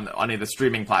on any of the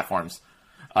streaming platforms.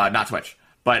 Not Twitch,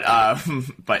 but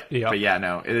yeah,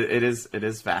 no, it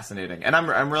is fascinating, and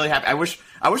I'm really happy. I wish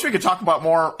we could talk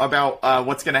more about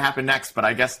what's going to happen next, but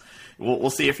I guess we'll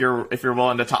see if you're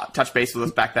willing to touch base with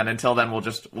us back then. Until then,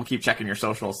 we'll keep checking your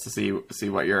socials to see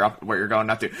what you're going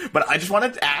up to. But I just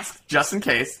wanted to ask, just in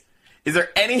case, is there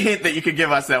any hint that you could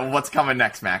give us at what's coming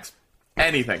next, Max?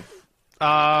 Anything?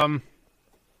 More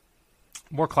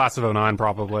Class of '09,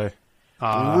 probably.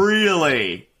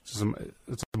 Really? It's a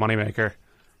moneymaker.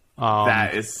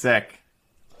 That is sick.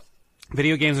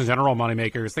 Video games in general,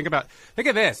 moneymakers. Think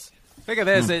of this.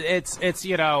 It's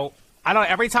you know, I don't.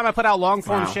 Every time I put out long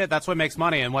form shit, that's what makes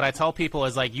money. And what I tell people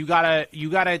is like, you gotta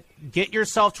get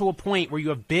yourself to a point where you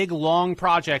have big long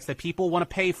projects that people want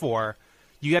to pay for.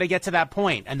 You got to get to that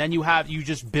point, and then you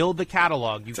just build the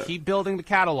catalog. You keep building the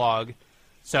catalog.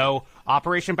 So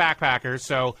Operation Backpackers,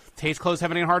 so Taste, Clothes,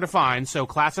 Heaven and Hard to Find, so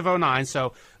Class of '09,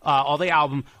 so all the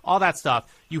album, all that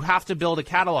stuff. You have to build a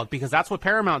catalog because that's what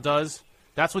Paramount does.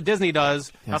 That's what Disney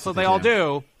does. That's what they all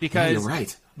do. Because you're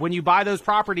right. When you buy those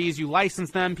properties, you license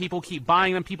them. People keep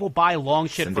buying them. People buy long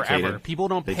shit forever. People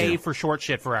don't pay for short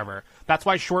shit forever. That's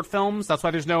why short films. That's why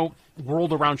there's no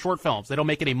world around short films. They don't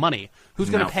make any money.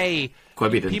 Who's going to pay?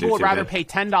 People would rather pay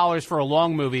 $10 for a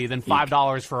long movie than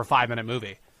 $5 for a 5-minute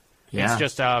movie. Yeah. It's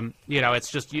just you know, it's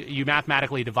just you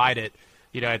mathematically divide it.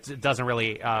 You know, it doesn't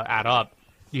really add up.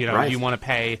 You know, you want to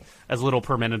pay as little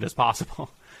per minute as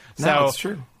possible. No, it's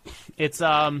true. It's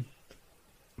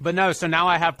but no. So now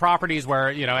I have properties where,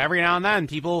 you know, every now and then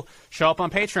people show up on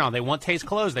Patreon. They want Taste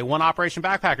Clothes. They want Operation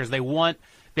Backpackers. They want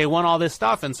all this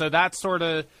stuff. And so that's sort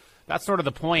of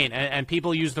the point. And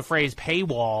people use the phrase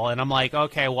paywall, and I'm like,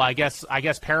 okay, well, I guess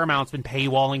Paramount's been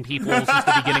paywalling people since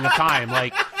the beginning of time.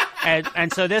 Like,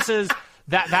 and so this is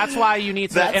that's why you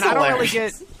need to. That's and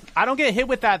hilarious. I don't get hit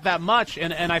with that much,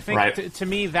 and I think to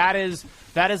me that is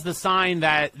the sign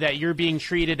that you're being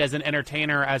treated as an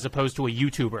entertainer as opposed to a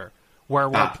YouTuber,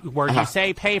 where you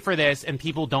say pay for this and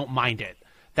people don't mind it.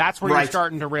 That's where you're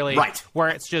starting to really where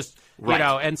it's just you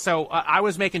know. And so I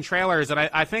was making trailers, and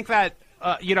I think that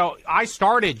you know, I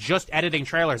started just editing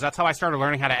trailers. That's how I started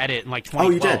learning how to edit in like 2012.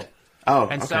 Oh, you did? Oh,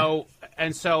 and okay.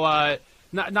 so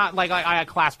Not like I had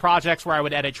class projects where I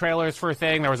would edit trailers for a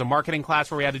thing. There was a marketing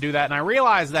class where we had to do that, and I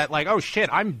realized that like, oh shit,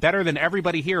 I'm better than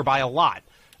everybody here by a lot.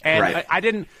 And I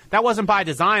didn't. That wasn't by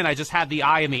design. I just had the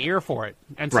eye and the ear for it.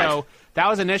 And so that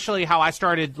was initially how I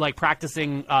started like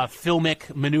practicing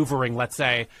filmic maneuvering. Let's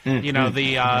say, you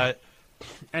know,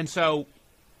 and so,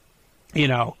 you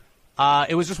know,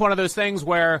 it was just one of those things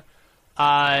where.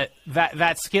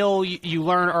 That skill you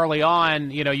learn early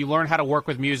on. You know, you learn how to work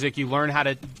with music, you learn how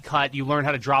to cut, you learn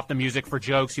how to drop the music for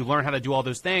jokes, you learn how to do all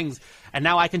those things, and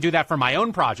now I can do that for my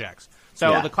own projects.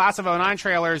 So the Class of '09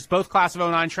 trailers, both Class of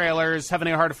 '09 trailers, Heaven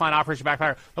and Hard to Find, Operation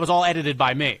Backfire, that was all edited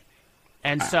by me.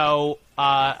 And so,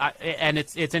 and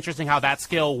it's interesting how that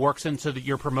skill works into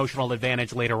your promotional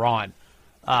advantage later on.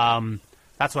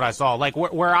 That's what I saw. Like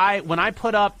when I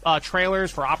put up trailers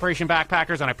for Operation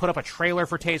Backpackers and I put up a trailer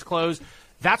for Taste Clothes,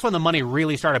 that's when the money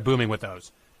really started booming with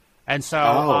those. And so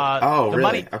the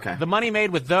really? the money made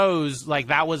with those, like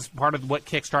that was part of what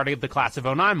kickstarted the Class of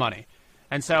 '09 money.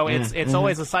 And so it's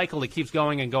always a cycle that keeps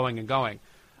going and going and going.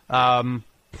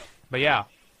 But yeah,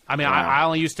 I mean, Wow. I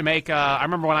only used to make. I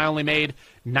remember when I only made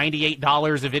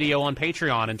 $98 a video on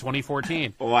Patreon in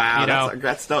 2014. Wow, You know?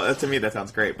 that's still, to me that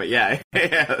sounds great. But yeah,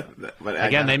 but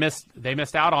Again, they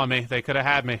missed out on me. They could have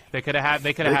had me. They could have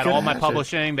had all my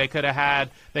publishing. They could have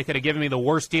given me the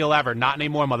worst deal ever. Not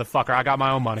anymore, motherfucker. I got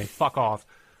my own money. Fuck off.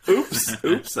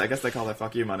 Oops. I guess they call that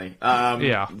 "fuck you" money.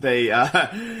 Yeah. They.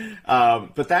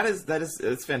 But that is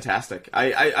it's fantastic.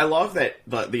 I love that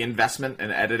the investment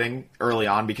in editing early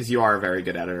on, because you are a very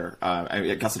good editor.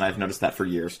 Gus and I have noticed that for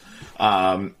years.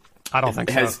 I don't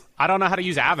think so. I don't know how to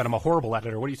use Avid. I'm a horrible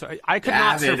editor. What do you say? I could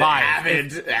not survive.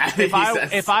 Avid,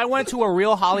 If I went to a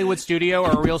real Hollywood studio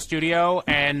or a real studio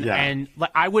and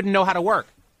like, I wouldn't know how to work.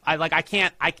 I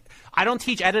don't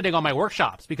teach editing on my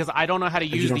workshops because I don't know how to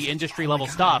use the industry level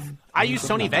stuff. I use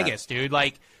Sony Vegas, dude.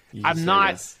 Like, I'm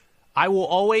not. Vegas. I will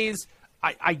always.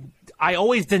 I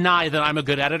always deny that I'm a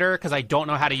good editor because I don't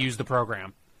know how to use the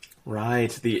program.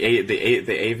 Right,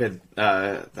 the Avid,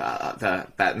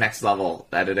 that next level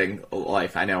editing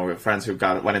life. I know we have friends who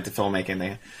went into filmmaking.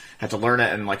 They had to learn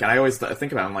it, and I always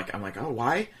think about it. I'm like, oh,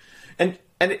 why? And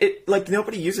it, like,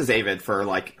 nobody uses Avid for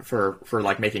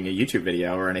making a YouTube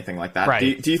video or anything like that.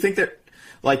 Right. Do you think that,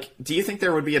 do you think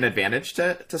there would be an advantage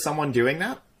to someone doing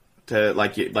that, to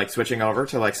like switching over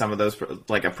to like some of those,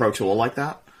 like a pro tool like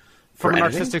that? From an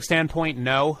editing? artistic standpoint,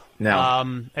 no.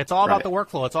 No. It's all about Right. the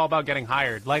workflow. It's all about getting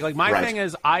hired. Like my Right. thing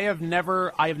is, I have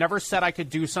never said I could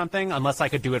do something unless I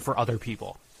could do it for other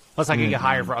people. Unless I could get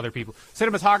hired for other people.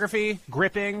 Cinematography,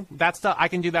 gripping, that stuff, I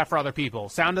can do that for other people.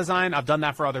 Sound design, I've done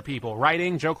that for other people.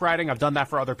 Writing, joke writing, I've done that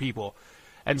for other people.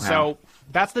 And so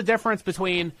that's the difference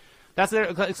between. There's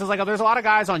a lot of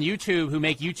guys on YouTube who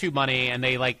make YouTube money and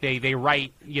they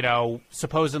write,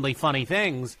 supposedly funny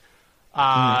things.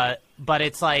 But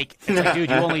it's like, dude,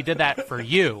 you only did that for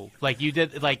you. Like,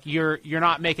 you're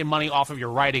not making money off of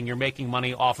your writing. You're making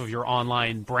money off of your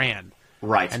online brand.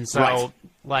 Right. And so,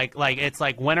 like it's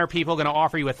like, when are people going to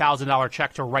offer you $1,000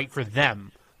 check to write for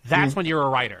them? That's when you're a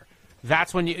writer.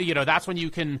 That's when that's when you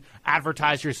can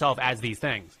advertise yourself as these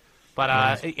things.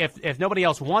 But if nobody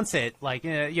else wants it,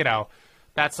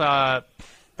 that's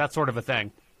sort of a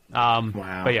thing.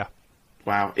 Wow. But yeah.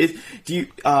 Wow.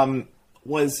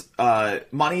 Was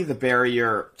money the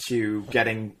barrier to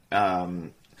getting?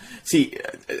 See,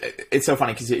 it's so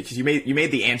funny because you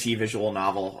made the anti-visual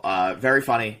novel very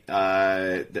funny.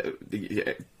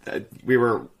 We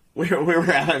were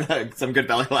having some good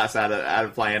belly laughs out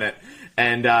of playing it,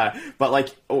 and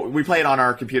but we play it on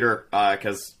our computer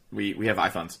because we have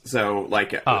iPhones. So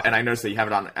and I noticed that you have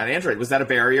it on Android. Was that a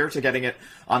barrier to getting it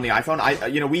on the iPhone?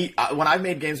 When I've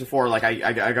made games before,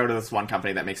 I go to this one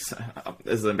company that makes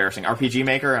this is embarrassing, RPG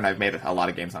Maker, and I've made a lot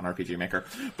of games on RPG Maker.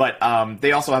 But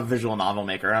they also have Visual Novel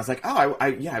Maker, and I was like,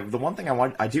 the one thing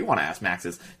I do want to ask Max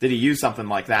is, did he use something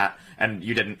like that? And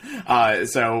you didn't.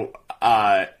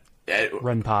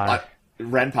 RenPy.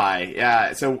 RenPy,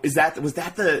 yeah. So was that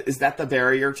the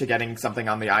barrier to getting something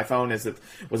on the iPhone?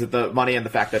 Was it the money and the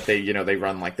fact that they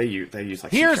run they use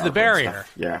Here's the barrier.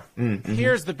 Yeah.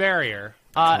 Here's the barrier.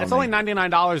 It's only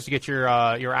 $99 to get your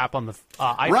app on the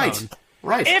iPhone.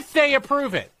 Right. If they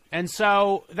approve it, and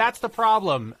so that's the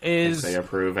problem. Is if they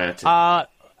approve it?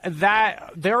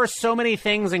 That there are so many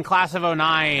things in Class of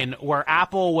 '09 where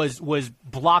Apple was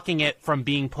blocking it from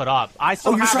being put up. I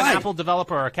still have an Apple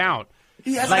developer account.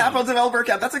 He has an Apple developer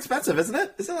account. That's expensive, isn't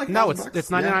it? Isn't it like no? It's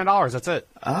 $99. That's it.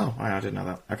 Oh, I didn't know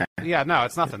that. Okay. Yeah, no,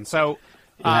 it's nothing. So.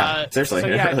 Seriously, so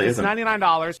it really it's isn't.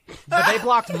 $99. But they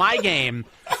blocked my game.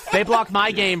 They blocked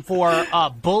my game for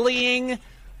bullying,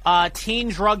 teen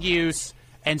drug use,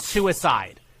 and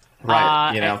suicide.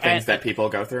 Right. Things that people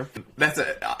go through. That's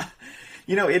it.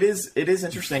 It is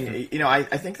interesting. I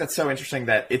think that's so interesting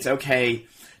that it's okay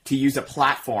to use a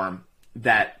platform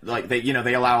that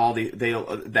they allow all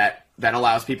that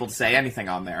allows people to say anything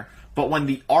on there. But when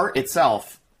the art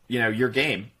itself, your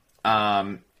game,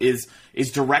 is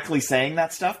directly saying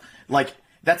that stuff,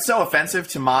 that's so offensive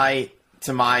to my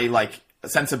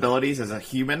sensibilities as a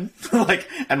human,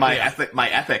 and my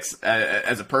ethics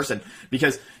as a person,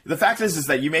 because the fact is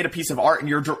that you made a piece of art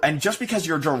and just because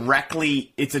you're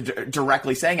directly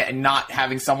saying it and not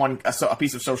having someone a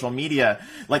piece of social media,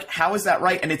 how is that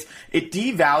right? And it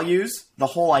devalues the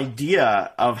whole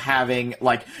idea of having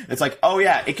like, it's like, oh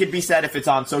yeah, it could be said if it's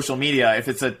on social media, if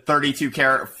it's a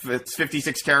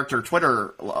 56 character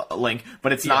Twitter link,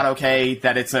 but it's not okay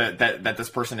that it's that this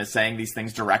person is saying these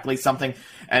things directly. Something,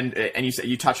 and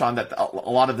you touch on that a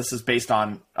lot of this is based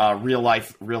on real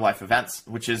life events,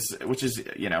 which is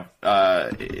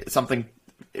something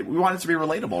we want it to be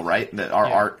relatable, right? That our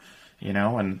art,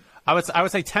 and. I would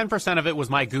say 10% of it was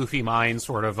my goofy mind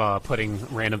sort of putting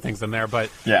random things in there, but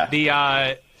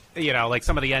the like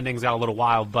some of the endings got a little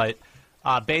wild, but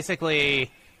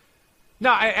basically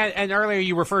no. And earlier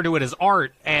you referred to it as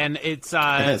art, and it's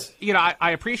it is.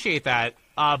 I appreciate that,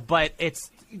 but it's,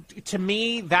 to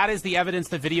me, that is the evidence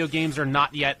that video games are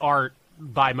not yet art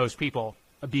by most people,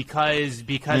 because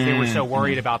they were so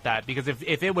worried about that. Because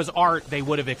if it was art, they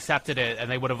would have accepted it and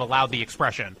they would have allowed the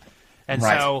expression, and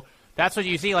so. That's what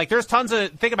you see. Like,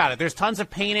 think about it. There's tons of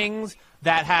paintings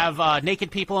that have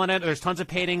naked people in it. There's tons of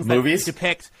paintings that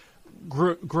depict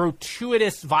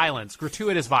gratuitous violence.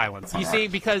 You see,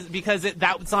 because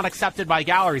that's not accepted by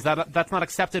galleries. That's not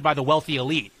accepted by the wealthy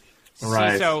elite.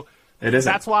 Right. See, so it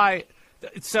isn't. That's why.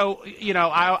 So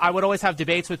I would always have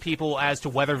debates with people as to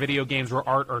whether video games were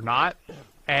art or not.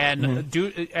 And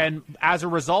and as a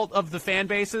result of the fan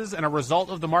bases and a result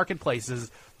of the marketplaces,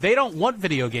 they don't want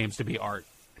video games to be art.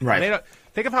 Right.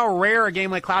 Think of how rare a game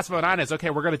like Class of 09 is.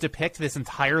 Okay, we're going to depict this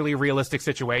entirely realistic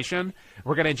situation.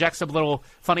 We're going to inject some little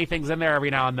funny things in there every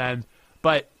now and then.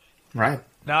 But no,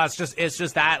 it's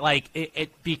just that, like, it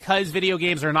because video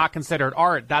games are not considered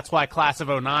art. That's why Class of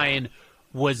 09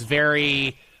 was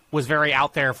very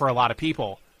out there for a lot of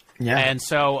people. Yeah. And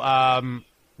so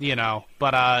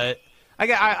but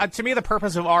to me the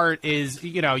purpose of art is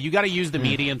you got to use the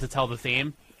medium to tell the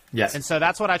theme. Yes. And so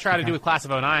that's what I try to do with Class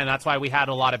of 09. That's why we had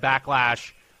a lot of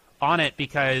backlash on it,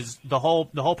 because the whole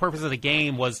purpose of the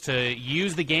game was to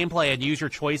use the gameplay and use your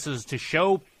choices to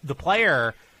show the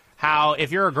player how,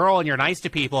 if you're a girl and you're nice to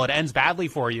people, it ends badly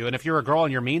for you, and if you're a girl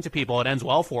and you're mean to people, it ends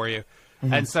well for you.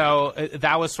 And so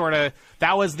that was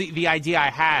the idea I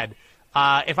had.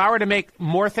 If I were to make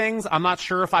more things, I'm not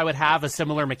sure if I would have a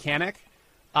similar mechanic,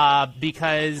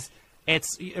 because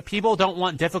people don't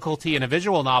want difficulty in a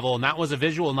visual novel, and that was a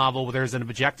visual novel where there's an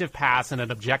objective pass and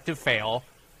an objective fail,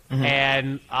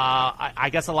 and I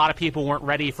guess a lot of people weren't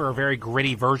ready for a very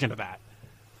gritty version of that.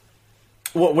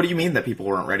 What do you mean that people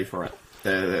weren't ready for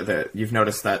it? You've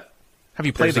noticed that? Have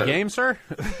you played the game, sir?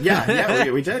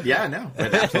 Yeah, we did. Yeah, no,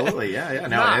 absolutely, yeah.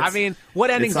 No, I mean, what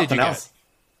endings did you get?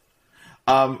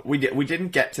 We didn't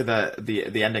get to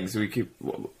the endings. We keep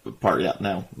part. Yeah,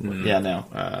 no, yeah, no.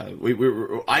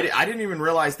 I didn't even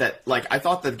realize that. Like, I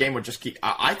thought the game would just keep.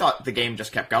 I thought the game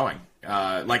just kept going.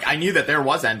 Like, I knew that there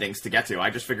was endings to get to. I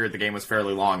just figured the game was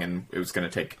fairly long and it was going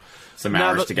to take some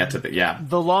hours to get to the. Yeah.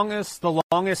 The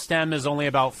longest stem is only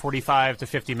about 45 to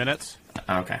 50 minutes.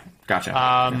 Okay,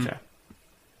 gotcha.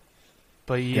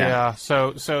 But yeah.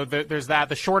 So there's that.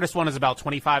 The shortest one is about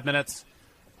 25 minutes.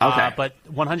 Okay. But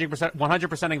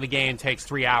 100% of the game takes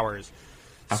 3 hours.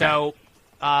 Okay. So,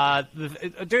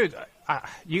 dude,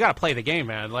 you got to play the game,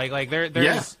 man. Like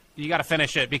there's you got to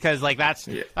finish it, because like that's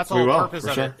the whole purpose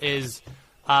of it is,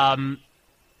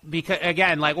 because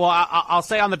again, like, well, I'll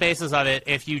say on the basis of it,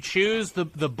 if you choose the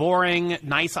boring,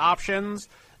 nice options,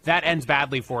 that ends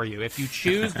badly for you. If you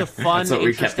choose the fun,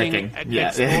 interesting,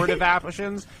 explorative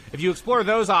options, if you explore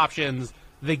those options,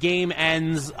 the game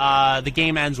ends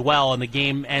well, and the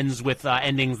game ends with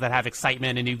endings that have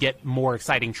excitement, and you get more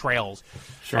exciting trails.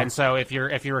 Sure. And so if you're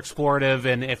explorative,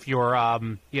 and if you're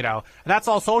that's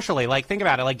all socially. Like, think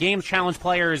about it. Like, games challenge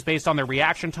players based on their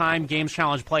reaction time. Games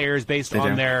challenge players based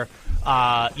on their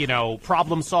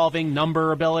problem solving,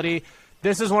 number ability.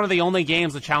 This is one of the only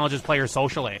games that challenges players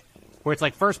socially, where it's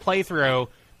like, first playthrough,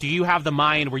 do you have the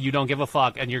mind where you don't give a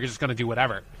fuck and you're just going to do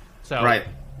whatever? So right.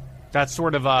 That's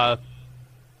sort of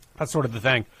the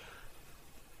thing.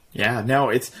 Yeah, no,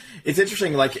 it's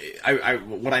interesting. Like,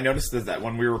 what I noticed is that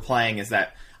when we were playing is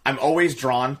that I'm always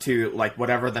drawn to, like,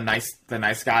 whatever the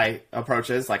nice guy approach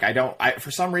is. Like,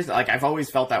 for some reason, like, I've always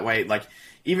felt that way. Like,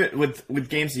 even with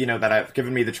games, that have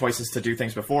given me the choices to do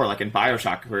things before, like in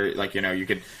BioShock, where, like, you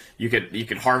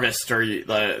could harvest or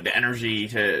the energy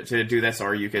to do this,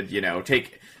 or you could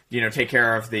take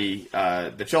care of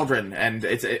the children,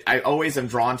 and I always am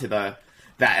drawn to that,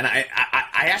 and I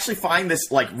actually find this,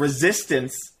 like,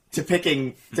 resistance to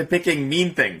picking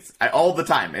mean things all the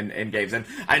time in games, and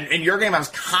in your game I was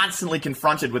constantly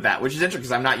confronted with that, which is interesting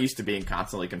because I'm not used to being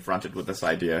constantly confronted with this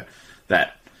idea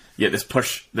that this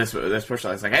push. I was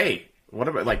like, hey, what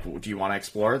about, like, do you want to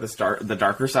explore the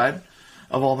darker side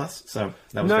of all this. So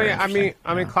that was No, very yeah, I mean,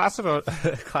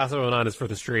 interesting. Class of 09 is for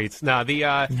the streets. No,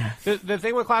 the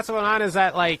thing with Class of 09 is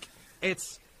that like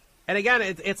it's. And again,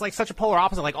 it's like such a polar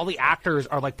opposite. Like all the actors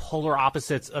are like polar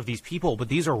opposites of these people, but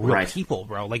these are real people,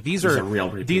 bro. Like these are real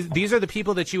people. These are the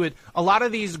people that you would. A lot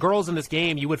of these girls in this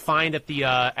game you would find at the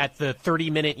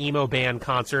 30-minute emo band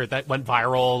concert that went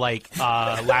viral like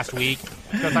last week.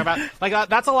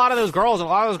 That's a lot of those girls. And a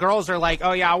lot of those girls are like,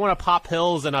 oh yeah, I want to pop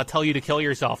pills and tell you to kill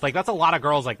yourself. Like that's a lot of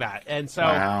girls like that. And so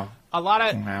a lot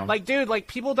of like, dude, like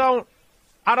people don't.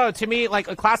 I don't know. To me, like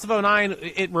a Class of 09,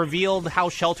 it revealed how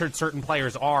sheltered certain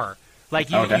players are. Like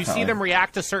you see them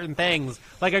react to certain things.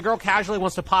 Like a girl casually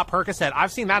wants to pop Percocet.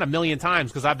 I've seen that a million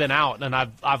times because I've been out and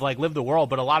I've like lived the world.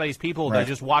 But a lot of these people they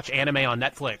just watch anime on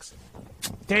Netflix.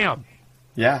 Damn.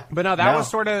 Yeah. But no, that was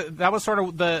sort of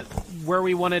the where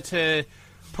we wanted to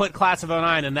put Class of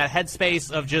 09 in that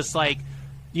headspace of just like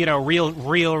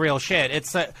real shit.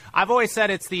 It's I've always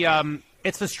said it's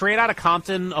the straight out of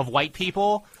Compton of white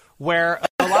people. Where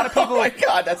a lot of people, oh my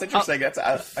god, that's interesting. I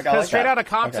got like straight out of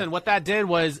Compton. What that did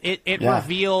was it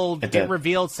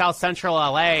revealed South Central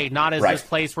LA not as this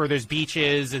place where there's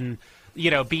beaches and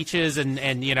celebrities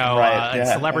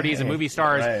and movie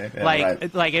stars.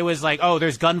 Like it was like, oh,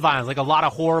 there's gun violence. Like a lot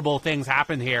of horrible things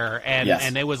happened here,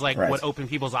 and it was like what opened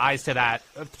people's eyes to that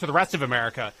to the rest of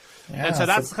America. Yeah, and so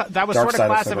that was sort of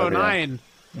Class of 09.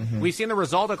 Mm-hmm. We've seen the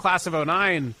result of Class of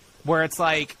 09 where it's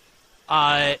like.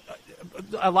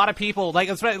 A lot of people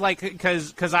because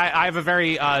I have a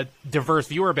very diverse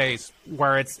viewer base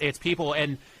where it's people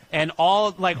and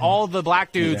all all the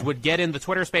black dudes would get in the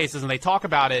Twitter spaces and they talk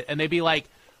about it and they'd be like,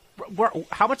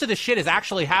 how much of this shit is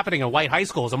actually happening in white high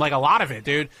schools? I'm like, a lot of it,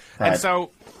 dude. Right. And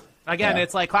so again,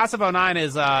 it's like Class of 09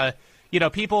 is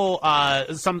people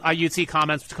you'd see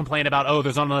comments to complain about, oh,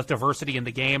 there's not enough diversity in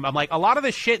the game. I'm like, a lot of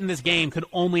the shit in this game could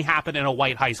only happen in a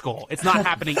white high school. It's not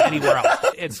happening anywhere else.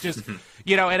 It's just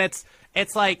and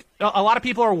it's like a lot of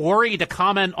people are worried to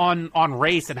comment on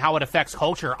race and how it affects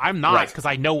culture. I'm not because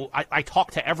I know I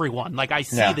talk to everyone. Like I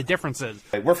see the differences.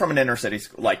 We're from an inner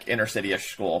city-ish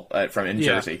school in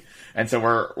Jersey, and so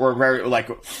we're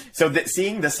very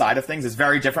seeing this side of things is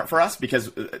very different for us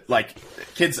because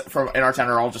kids in our town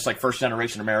are all just like first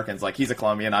generation Americans. Like he's a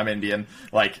Colombian, I'm Indian.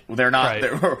 Like they're not.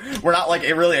 We're not like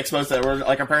really exposed to it. We're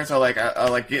like our parents are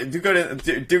like do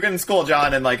good in school,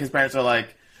 John, and like his parents are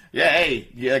like. Yeah,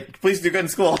 hey, please do good in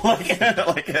school.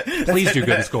 Please do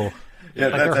good in school. Yeah,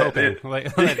 they're hoping.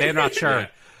 They're not sure.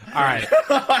 All right.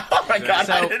 Oh my god,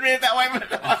 I didn't mean it that way, but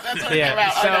that's what it came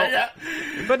out.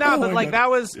 But no,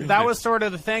 that was sort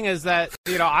of the thing is that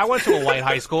I went to a white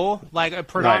high school, like a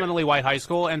predominantly white high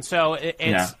school, and so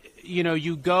it's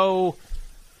you go.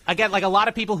 Again, like a lot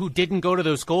of people who didn't go to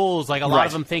those schools, like a lot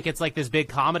of them think it's like this big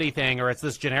comedy thing or it's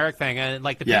this generic thing, and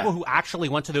like the people who actually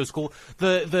went to those schools,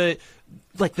 the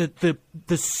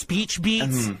speech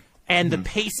beats and the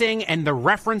pacing and the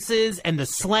references and the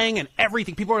slang and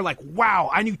everything. People are like, wow,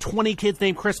 I knew 20 kids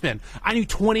named Crispin. I knew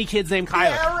 20 kids named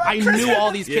Kyler. I knew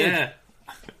all these kids.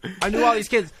 I knew all these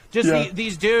kids. Just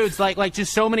these dudes, like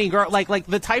just so many girls, like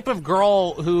the type of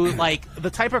girl who,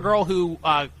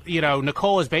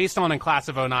 Nicole is based on in Class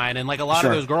of 09, and like a lot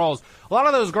of those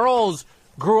girls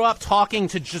grew up talking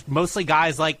to just mostly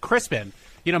guys like Crispin.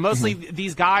 Mostly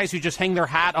these guys who just hang their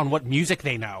hat on what music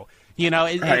they know.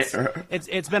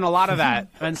 It's been a lot of that,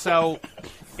 and so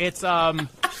it's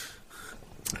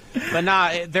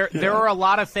But there are a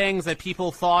lot of things that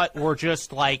people thought were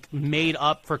just like made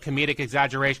up for comedic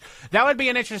exaggeration. That would be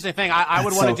an interesting thing. I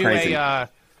would want to do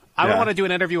I would want to do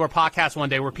an interview or podcast one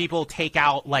day where people take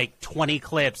out like 20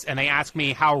 clips and they ask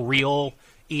me how real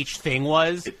each thing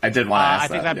was. I did want to ask I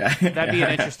think that'd be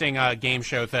an interesting game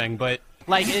show thing, but.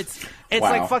 Like it's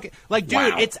like fucking like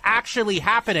dude, it's actually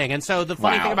happening. And so the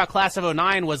funny thing about Class of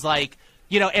 09 was like,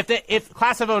 if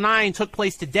Class of 09 took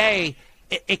place today,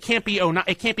 it can't be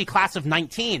Class of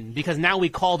 19 because now we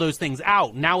call those things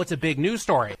out. Now it's a big news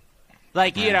story.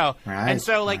 Like, and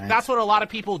so like that's what a lot of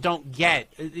people don't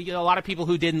get. A lot of people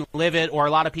who didn't live it or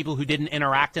a lot of people who didn't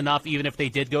interact enough even if they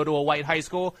did go to a white high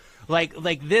school. Like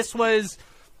this was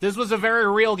a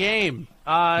very real game.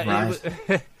 And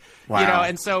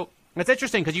so it's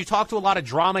interesting because you talk to a lot of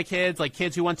drama kids, like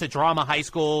kids who went to drama high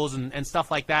schools and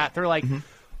stuff like that. They're like,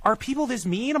 are people this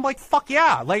mean? I'm like, fuck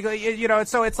yeah. Like,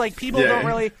 so it's like people don't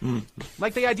really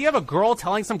like the idea of a girl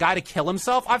telling some guy to kill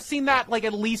himself. I've seen that like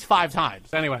at least 5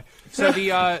 times. Anyway, so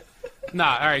the, all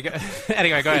right.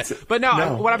 Anyway, go ahead. But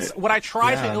what I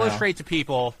try to illustrate to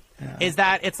people is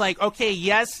that it's like, okay,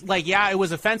 yes, like, it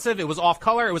was offensive. It was off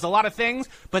color. It was a lot of things,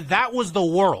 but that was the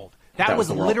world. That was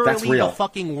literally the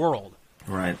fucking world.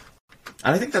 Right.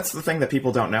 And I think that's the thing that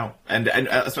people don't know, and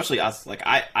especially us. Like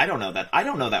I don't know that. I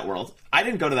don't know that world. I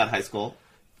didn't go to that high school.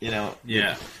 You know.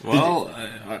 Yeah. Well,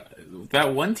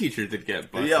 that one teacher did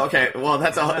get busted. Yeah. Okay. Well,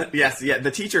 that's all. Yes. Yeah. The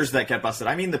teachers that get busted.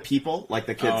 I mean, the people, like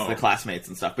the kids, the classmates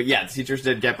and stuff. But yeah, the teachers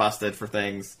did get busted for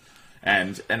things,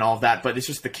 and all of that. But it's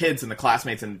just the kids and the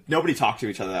classmates, and nobody talked to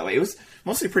each other that way. It was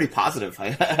mostly pretty positive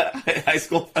high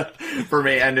school for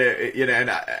me, and you know,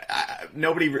 and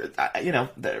nobody, you know,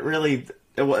 really.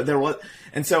 There was,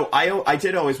 and so I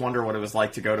did always wonder what it was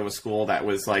like to go to a school that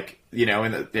was like, you know,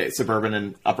 in the suburban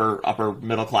and upper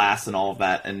middle class and all of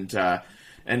that, and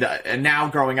now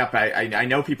growing up, I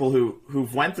know people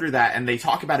who've went through that, and they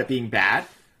talk about it being bad,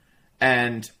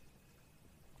 and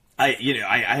I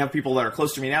have people that are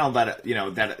close to me now that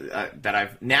that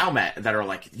I've now met that are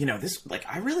like, you know, this, like,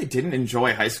 I really didn't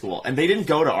enjoy high school, and they didn't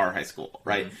go to our high school,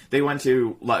 right? They went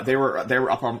to they were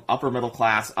upper middle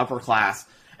class, upper class.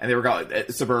 And they were going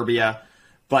suburbia,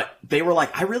 but they were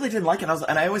like, I really didn't like it.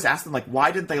 And I always asked them, like,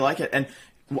 why didn't they like it? And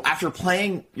after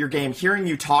playing your game, hearing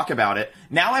you talk about it,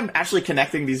 now I'm actually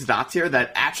connecting these dots here.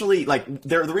 That actually, like,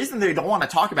 the reason they don't want to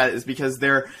talk about it is because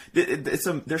there's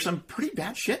some pretty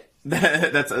bad shit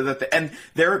and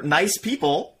they're nice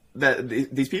people, that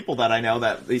these people that I know,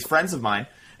 that these friends of mine.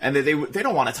 And they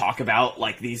don't want to talk about,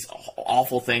 like, these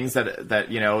awful things that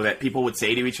you know, that people would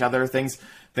say to each other, things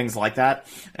like that.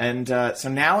 And so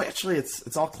now actually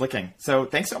it's all clicking. So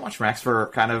thanks so much, Max, for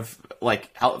kind of like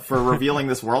for revealing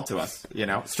this world to us. You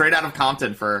know, straight out of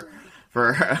Compton for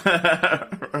for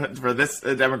this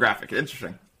demographic.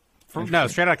 Interesting. No,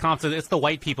 straight out of Compton. It's the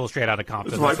white people straight out of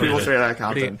Compton. It's white people straight out of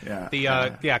Compton.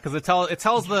 Yeah, because it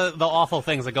tells the awful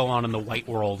things that go on in the white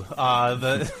world.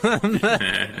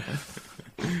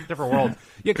 Different world.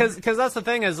 Yeah, because that's the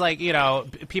thing is, like, you know,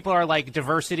 people are like,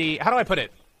 diversity. How do I put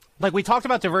it? Like, we talked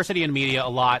about diversity in media a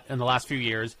lot in the last few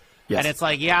years. Yes. And it's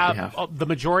like, the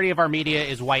majority of our media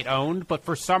is white owned, but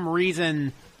for some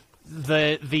reason,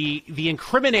 the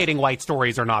incriminating white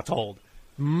stories are not told.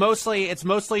 It's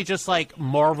mostly just like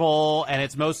Marvel, and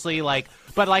it's mostly like,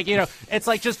 but like, you know, it's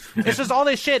just all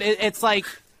this shit. It's like,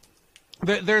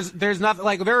 there's not,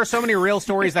 like, there are so many real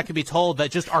stories that could be told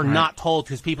that just are not told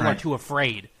because people are too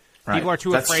afraid. Right. People are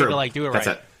too afraid to, like, do it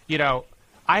right. You know,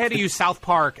 I had to use South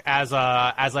Park as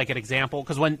like an example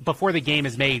because before the game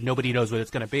is made, nobody knows what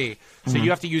it's going to be. So you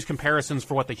have to use comparisons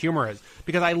for what the humor is.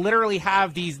 Because I literally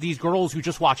have these girls who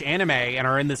just watch anime and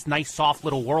are in this nice, soft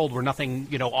little world where nothing,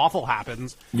 you know, awful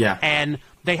happens. Yeah. And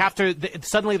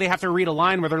suddenly they have to read a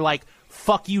line where they're like,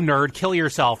 "Fuck you, nerd, kill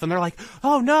yourself," and they're like,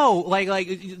 "Oh no!"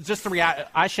 Like just the react.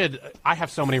 I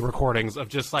have so many recordings of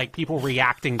just like people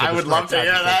reacting to. I would love to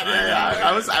hear that. Yeah.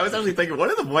 I was actually thinking, what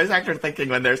are the voice actors thinking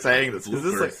when they're saying this? Because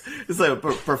this is a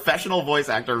professional voice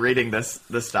actor reading this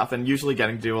stuff, and usually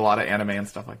getting to do a lot of anime and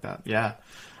stuff like that. Yeah.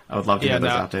 I would love to hear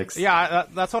those outtakes. Yeah,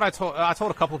 that's what I told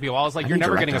a couple of people. I was like, you're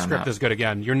never getting a script this good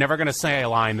again. You're never going to say a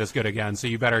line this good again, so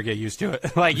you better get used to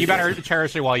it. Like, you better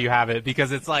cherish it while you have it,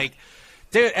 because it's like,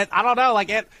 dude, I don't know.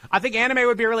 Like, I think anime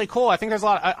would be really cool. I think there's a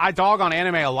lot. I dog on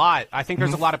anime a lot. I think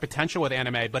there's a lot of potential with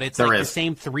anime, but it's the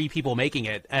same 3 people making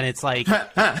it, and it's like,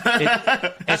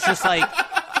 it's just like,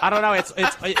 I don't know.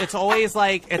 It's always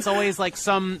like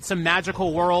some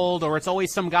magical world, or it's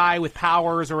always some guy with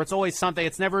powers, or it's always something.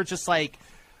 It's never just like,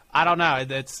 I don't know.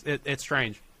 It's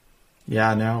strange.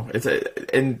 Yeah, no. It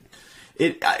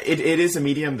is a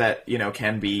medium that, you know,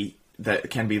 can be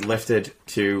lifted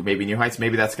to maybe new heights.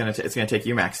 Maybe it's gonna take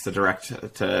you, Max, to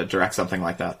direct something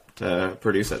like that, to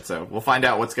produce it. So we'll find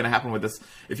out what's gonna happen with this.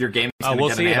 If your game is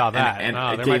we'll see about that.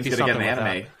 There might be something with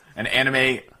that. An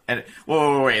anime. And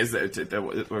wait, is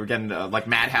we're getting like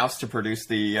Madhouse to produce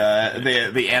the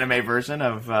anime version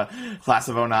of Class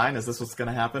of '09? Is this what's going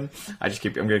to happen? I'm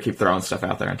going to keep throwing stuff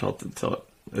out there until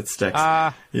it sticks.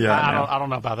 I don't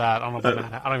know about that. I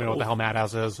don't even know what the hell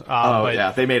Madhouse is.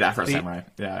 They made Afro Samurai.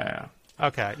 Yeah.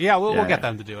 Okay. Yeah, we'll get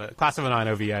them to do it. Class of '09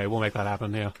 OVA. We'll make that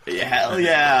happen. Yeah. Hell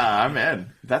yeah, I'm in.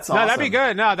 That's awesome. No, that'd be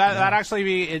good. No, that'd actually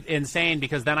be insane,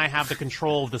 because then I have the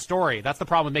control of the story. That's the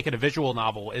problem with making a visual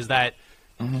novel, is that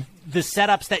the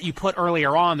setups that you put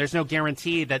earlier on, there's no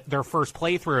guarantee that their first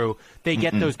playthrough, they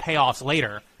get those payoffs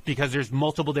later, because there's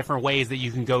multiple different ways that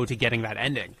you can go to getting that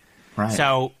ending. Right.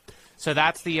 So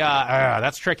that's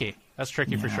that's tricky. That's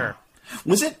tricky for sure.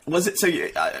 Was it? So,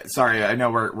 sorry, I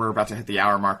know we're about to hit the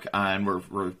hour mark, and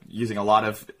we're using a lot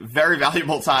of very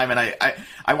valuable time, and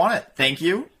I want to thank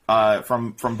you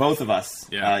from both of us.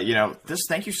 Yeah. You know, just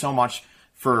thank you so much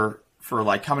for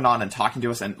like coming on and talking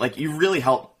to us, and like you really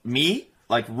helped me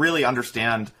like really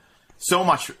understand so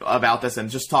much about this, and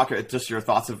just your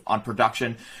thoughts on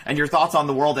production and your thoughts on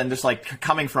the world, and just like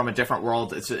coming from a different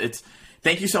world. It's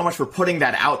thank you so much for putting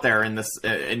that out there in this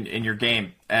in your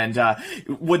game. And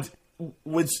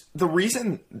was the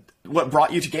reason what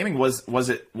brought you to gaming was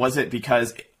it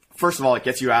because first of all it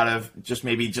gets you out of just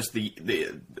the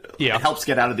it helps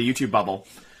get out of the YouTube bubble.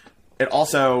 It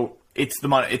also it's the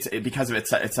money. It's because of it's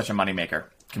such a moneymaker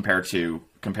compared to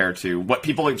what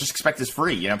people just expect is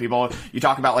free. You know, you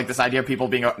talk about like this idea of people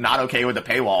being not okay with the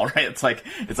paywall, right? It's like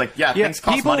things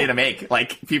cost money to make.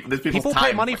 Like people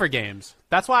pay money for games.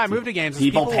 That's why I moved to games.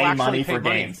 People pay money for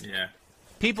games. Yeah.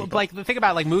 People like think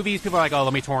about like movies. People are like, oh,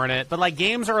 let me torrent it. But like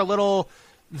games are a little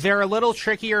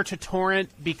trickier to torrent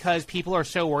because people are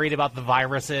so worried about the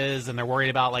viruses and they're worried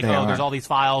about like, there's all these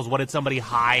files. What did somebody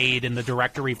hide in the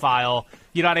directory file?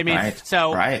 You know what I mean? Right.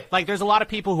 So like there's a lot of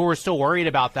people who are still worried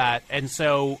about that. And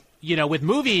so, you know, with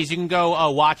movies, you can go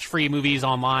watch free movies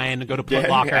online, go to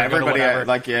Putlocker, everybody go to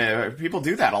whatever. people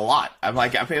do that a lot. I'm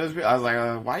like, I was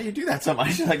like, why do you do that so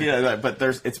much? Like, but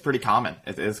it's pretty common.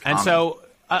 It is common. And so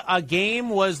a game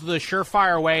was the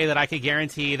surefire way that I could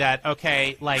guarantee that,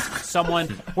 okay, like someone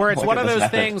where it's one of those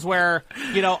things where,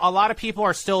 you know, a lot of people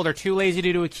are they're too lazy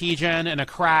to do a keygen and a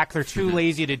crack. They're too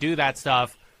lazy to do that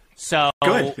stuff. So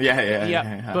good.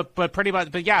 Yeah. But pretty much,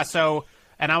 so,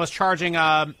 and I was charging,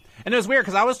 and it was weird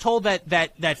because I was told that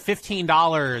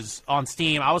 $15 on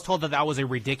Steam, I was told that was a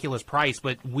ridiculous price,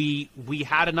 but we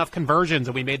had enough conversions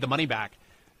and we made the money back.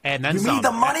 And then you made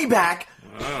the money back?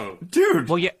 Oh. Dude.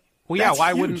 Well, yeah. Well, yeah. Why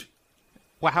huge. Wouldn't?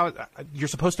 Well, how you're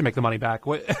supposed to make the money back?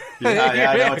 What?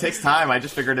 I know it takes time. I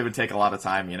just figured it would take a lot of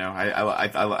time. You know, I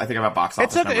think about box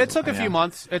office. It took a few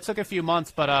months. It took a few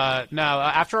months, but no.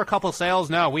 After a couple sales,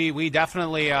 no, we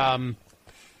definitely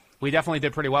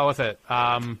did pretty well with it.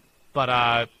 But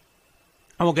I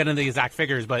won't get into the exact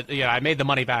figures, but yeah, I made the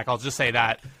money back. I'll just say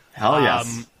that. Hell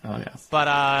yes. Hell yes.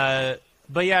 But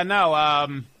yeah,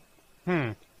 no.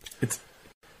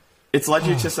 It's led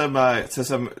you to some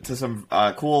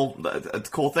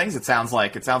cool things. It sounds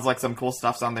like some cool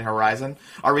stuff's on the horizon.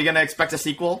 Are we going to expect a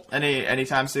sequel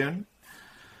anytime soon?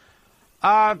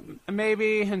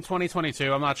 Maybe in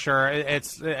 2022. I'm not sure.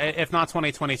 It's if not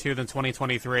 2022, then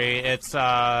 2023. It's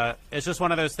just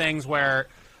one of those things where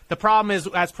the problem is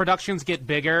as productions get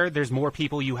bigger, there's more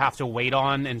people you have to wait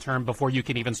on before you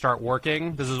can even start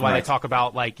working. This is why they talk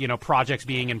about like, you know, projects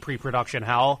being in pre-production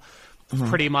hell.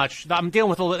 Pretty much, I'm dealing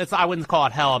with I wouldn't call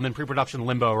it hell. I'm in pre-production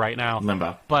limbo right now.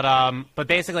 But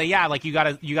basically, yeah, like you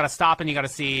gotta stop and you gotta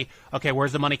see, okay,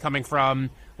 where's the money coming from?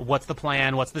 What's the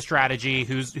plan? What's the strategy?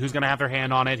 Who's gonna have their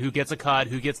hand on it? Who gets a cut?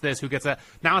 Who gets this? Who gets that?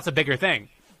 Now it's a bigger thing.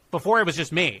 Before it was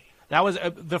just me. That was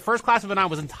the first Class of '09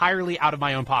 was entirely out of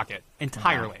my own pocket,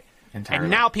 entirely. And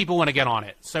now people want to get on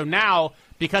it. So now,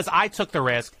 because I took the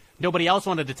risk, nobody else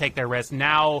wanted to take their risk.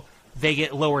 Now they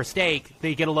get lower stake.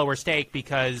 They get a lower stake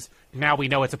because now we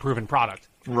know it's a proven product.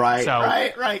 Right,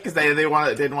 right. Because they didn't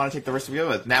want to take the risk to begin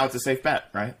with. Now it's a safe bet,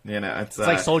 right? You know, it's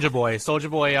like Soulja Boy. Soulja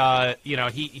Boy, you know,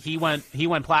 he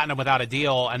went platinum without a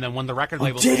deal, and then when the record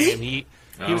labels came, he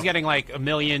was getting like $1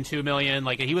 million, $2 million.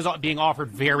 Like he was being offered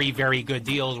very, very good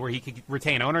deals where he could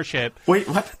retain ownership. Wait,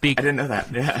 what? I didn't know that.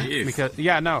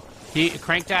 Yeah,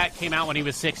 Crank That came out when he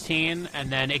was 16, and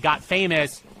then it got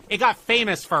famous. It got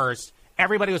famous first.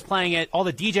 Everybody was playing it. All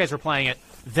the DJs were playing it.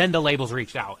 Then the labels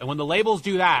reached out. And when the labels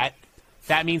do that,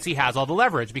 that means he has all the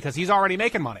leverage because he's already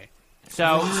making money.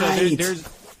 So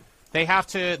they have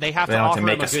to offer him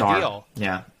a good deal.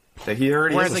 Yeah. He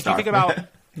already is a star. You think about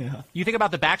you think about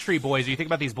the Backstreet Boys, or you think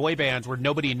about these boy bands where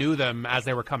nobody knew them as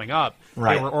they were coming up.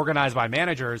 Right. They were organized by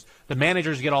managers. The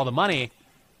managers get all the money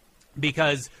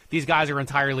because these guys are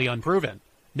entirely unproven.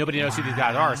 Nobody knows who these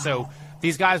guys are. So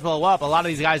these guys blow up. A lot of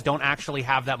these guys don't actually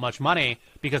have that much money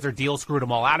because their deal screwed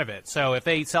them all out of it. So if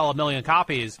they sell 1 million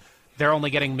copies, they're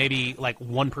only getting maybe like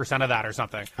 1% of that or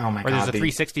something. Oh my God! Or there's a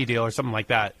 360 deal or something like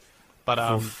that.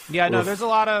 But there's a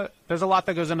lot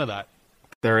that goes into that.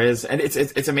 There is, and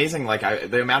it's amazing.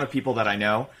 Like the amount of people that I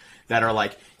know that are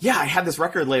like, yeah, I had this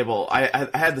record label, I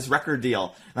had this record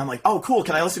deal, and I'm like, oh, cool,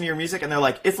 can I listen to your music? And they're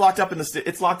like, it's locked up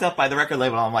it's locked up by the record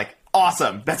label. And I'm like,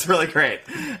 awesome, that's really great.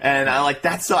 And I like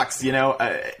that sucks, you know,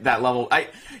 that level.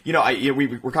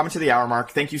 We're coming to the hour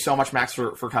mark. Thank you so much, Max,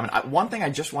 for coming. One thing I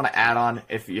just want to add on,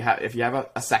 if you have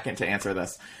a second to answer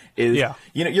this, is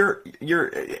you know, you're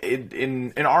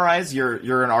in our eyes,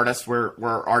 you're an artist.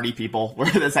 We're arty people.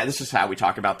 That's just how we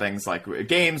talk about things, like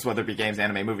games, whether it be games,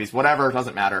 anime, movies, whatever. It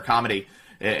doesn't matter. Comedy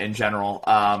in general.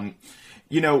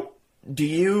 You know, do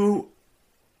you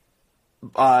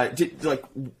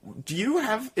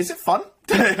is it fun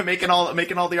making all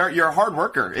the art? You're a hard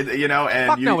worker, you know,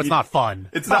 and no, it's not fun.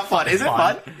 It's not fun. Is it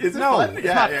fun? Is it fun? It's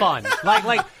not fun.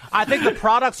 Like I think the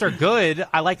products are good.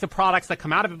 I like the products that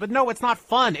come out of it, but no, it's not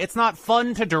fun. It's not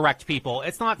fun to direct people.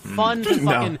 It's not fun to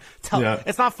fucking tell. Yeah.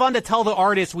 It's not fun to tell the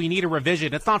artist we need a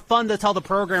revision. It's not fun to tell the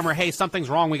programmer, hey, something's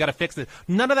wrong, we got to fix it.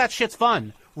 None of that shit's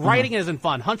fun. Writing isn't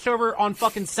fun. Hunched over on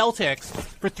fucking Celtics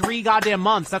for 3 goddamn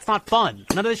months. That's not fun.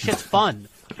 None of this shit's fun.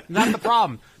 That's the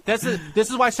problem. This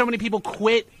is why so many people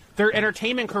quit their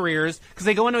entertainment careers, because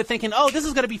they go into it thinking, oh, this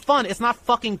is going to be fun. It's not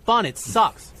fucking fun. It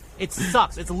sucks. It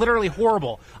sucks. It's literally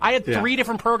horrible. I had 3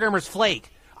 different programmers flake.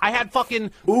 I had fucking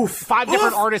 5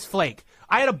 different artists flake.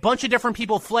 I had a bunch of different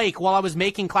people flake while I was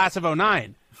making Class of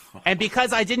 '09. And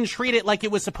because I didn't treat it like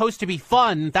it was supposed to be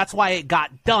fun, that's why it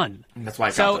got done. That's why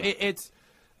it got done.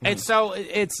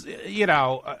 It's you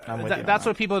know, that's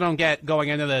what people don't get going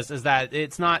into this, is that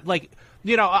it's not like,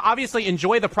 you know, obviously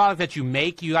enjoy the product that you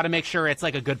make. You got to make sure it's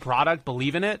like a good product,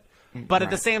 believe in it. But at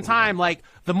the same time, like,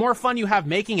 the more fun you have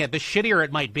making it, the shittier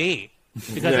it might be.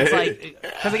 Because it's like,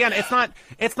 because again,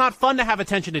 it's not fun to have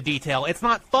attention to detail. It's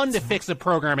not fun to fix a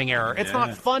programming error. It's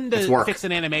not fun to fix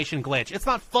an animation glitch. It's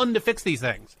not fun to fix these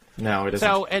things. No, it isn't.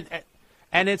 So,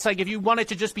 and it's like, if you want it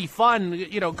to just be fun,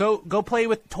 you know, go play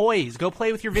with toys. Go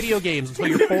play with your video games until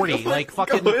you're 40. Like,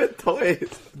 fucking toys.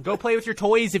 Go play with your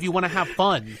toys if you want to have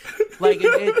fun. Like,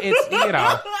 it's, you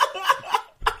know,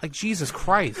 like, Jesus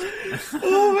Christ.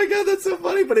 Oh my God, that's so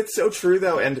funny, but it's so true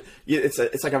though, and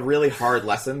it's like a really hard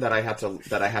lesson that I had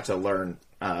to learn.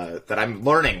 That I'm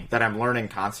learning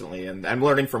constantly, and I'm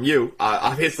learning from you,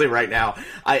 obviously right now.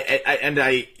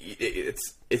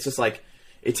 It's just like,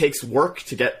 it takes work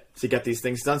to get these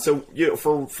things done. So, you know,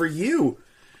 for you,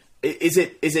 is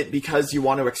it because you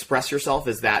want to express yourself?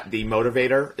 Is that the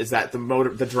motivator? Is that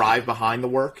the drive behind the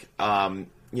work?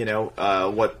 You know,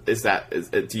 what is that?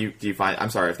 Do you find? I'm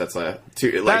sorry if that's if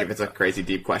it's a crazy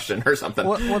deep question or something.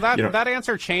 Well, that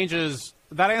answer changes.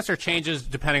 That answer changes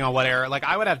depending on what era. Like,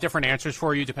 I would have different answers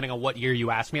for you depending on what year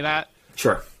you ask me that.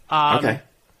 Sure. Okay.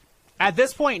 At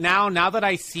this point now that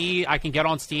I see I can get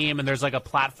on Steam and there's like a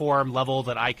platform level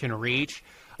that I can reach,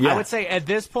 I would say at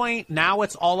this point now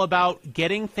it's all about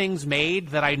getting things made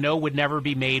that I know would never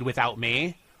be made without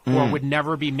me, or would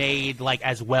never be made like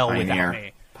as well without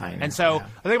me. And so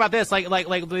I think about this, like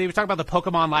we talked about the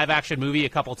Pokemon live action movie a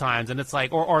couple times, and it's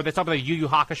like, or they talk about the Yu Yu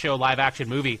Hakusho live action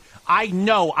movie. I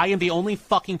know I am the only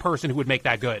fucking person who would make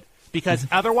that good, because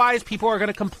otherwise people are going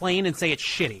to complain and say it's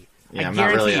shitty. Yeah, I'm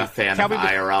not really a fan of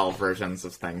IRL versions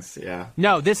of things,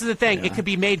 No, this is the thing. It could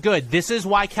be made good. This is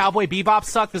why Cowboy Bebop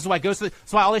sucked. This is why this is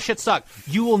why all this shit sucked.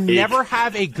 You will never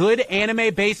have a good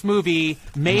anime-based movie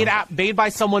made by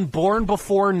someone born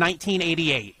before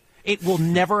 1988. It will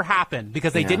never happen,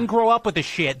 because they didn't grow up with the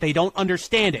shit. They don't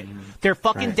understand it. Their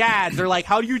fucking dads, they're like,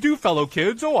 how do you do, fellow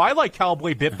kids? Oh, I like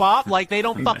Cowboy Bebop. Like, they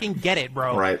don't fucking get it,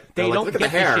 bro. Right. They don't look at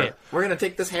get the hair. This shit. We're going to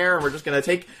take this hair and we're just going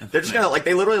to they're just going to, like,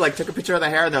 they literally, like, took a picture of the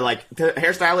hair and they're like,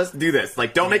 hairstylist, do this.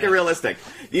 Like, don't make it realistic.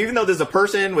 Even though there's a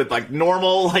person with, like,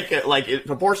 normal, like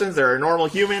proportions, they're a normal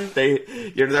human.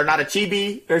 They're not a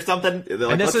chibi or something.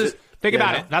 Like, and this is... Think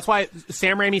about it. That's why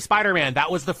Sam Raimi's Spider-Man,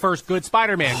 that was the first good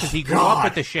Spider-Man, because he grew up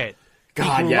with the shit. He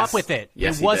grew up with it.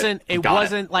 Yes, it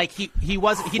wasn't like he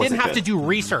didn't have to do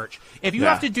research. If you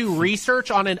have to do research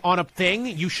on a thing,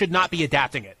 you should not be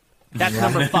adapting it. That's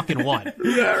number fucking one.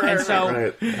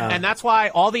 And that's why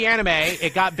all the anime,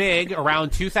 it got big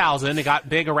around 2000. It got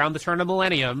big around the turn of the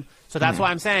millennium. So that's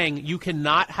why I'm saying you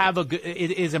cannot have it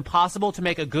is impossible to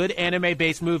make a good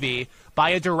anime-based movie by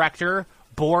a director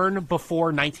born before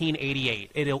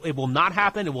 1988. It will not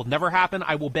happen. It will never happen.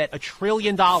 I will bet $1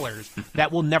 trillion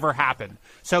that will never happen.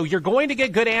 So you're going to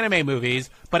get good anime movies,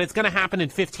 but it's going to happen in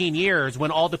 15 years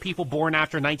when all the people born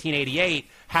after 1988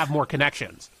 have more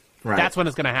connections. Right. That's when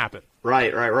it's going to happen.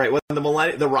 Right. When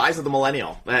the rise of the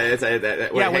millennial. When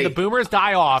the boomers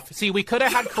die off. See, we could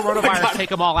have had coronavirus take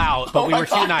them all out, but we were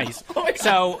too nice.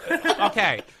 So,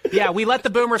 okay. Yeah, we let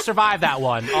the boomers survive that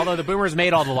one, although the boomers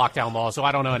made all the lockdown laws, so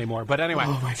I don't know anymore. But anyway.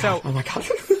 Oh my God.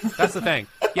 That's the thing.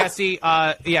 Yeah, see,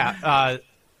 I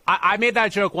made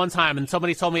that joke one time, and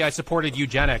somebody told me I supported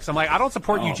eugenics. I'm like, I don't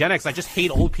support eugenics. I just hate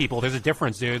old people. There's a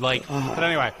difference, dude. Like, but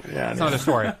anyway, that's another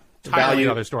story.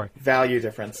 Another story. Value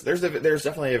difference. There's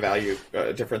definitely a value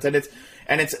difference, and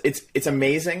it's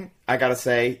amazing. I gotta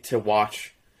say, to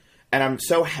watch, and I'm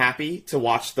so happy to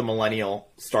watch the millennial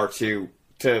start to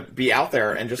be out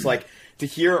there, and just like to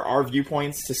hear our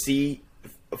viewpoints, to see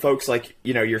folks like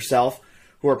yourself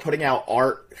who are putting out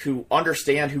art, who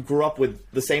understand, who grew up with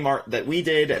the same art that we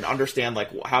did, and understand like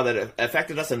how that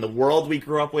affected us and the world we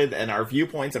grew up with, and our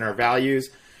viewpoints and our values,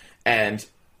 and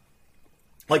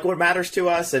like what matters to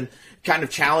us and kind of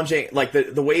challenging like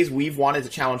the ways we've wanted to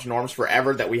challenge norms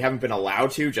forever that we haven't been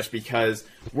allowed to just because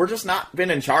we're just not been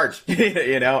in charge,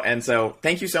 you know? And so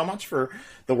thank you so much for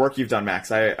the work you've done,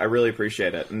 Max. I really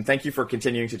appreciate it. And thank you for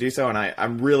continuing to do so. And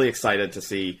I'm really excited to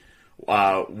see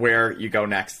where you go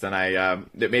next. And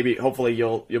that maybe hopefully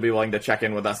you'll be willing to check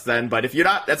in with us then. But if you're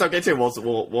not, that's okay too.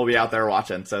 We'll be out there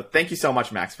watching. So thank you so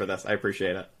much, Max, for this. I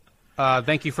appreciate it.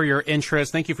 Thank you for your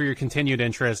interest. Thank you for your continued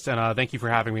interest, and thank you for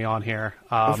having me on here.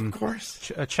 Of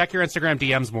course. Check your Instagram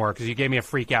DMs more because you gave me a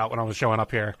freak out when I was showing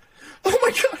up here. Oh my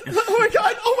god! Oh my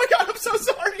god! Oh my god! I'm so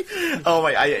sorry. Oh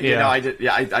my! You know, I did.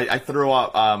 Yeah, I threw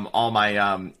up all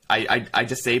my. I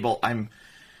disable. I'm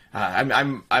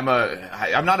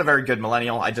not a very good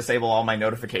millennial. I disable all my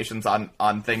notifications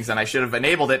on things, and I should have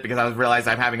enabled it because I realized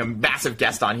I'm having a massive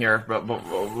guest on here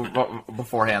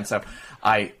beforehand. So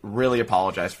I really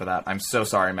apologize for that. I'm so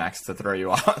sorry, Max, to throw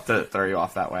you off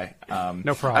that way.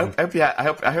 No problem. I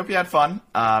hope you had fun.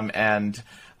 And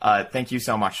thank you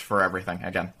so much for everything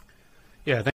again.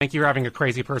 Yeah, thank you for having a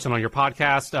crazy person on your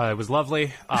podcast. It was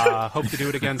lovely. Hope to do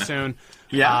it again soon.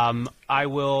 Yeah. I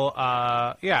will.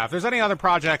 Yeah, if there's any other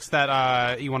projects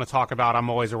that you want to talk about, I'm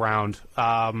always around.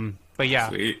 But yeah.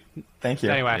 Sweet. Thank you.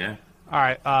 Anyway. Yeah. All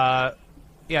right.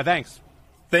 Yeah, thanks.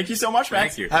 Thank you so much,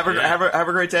 Max. Thank you. Have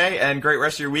a great day and great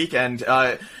rest of your week and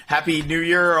happy New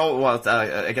Year. Oh, well,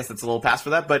 I guess it's a little past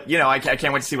for that, but you know, I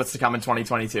can't wait to see what's to come in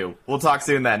 2022. We'll talk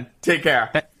soon then. Take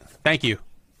care. Thank you.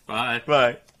 Bye.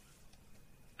 Bye.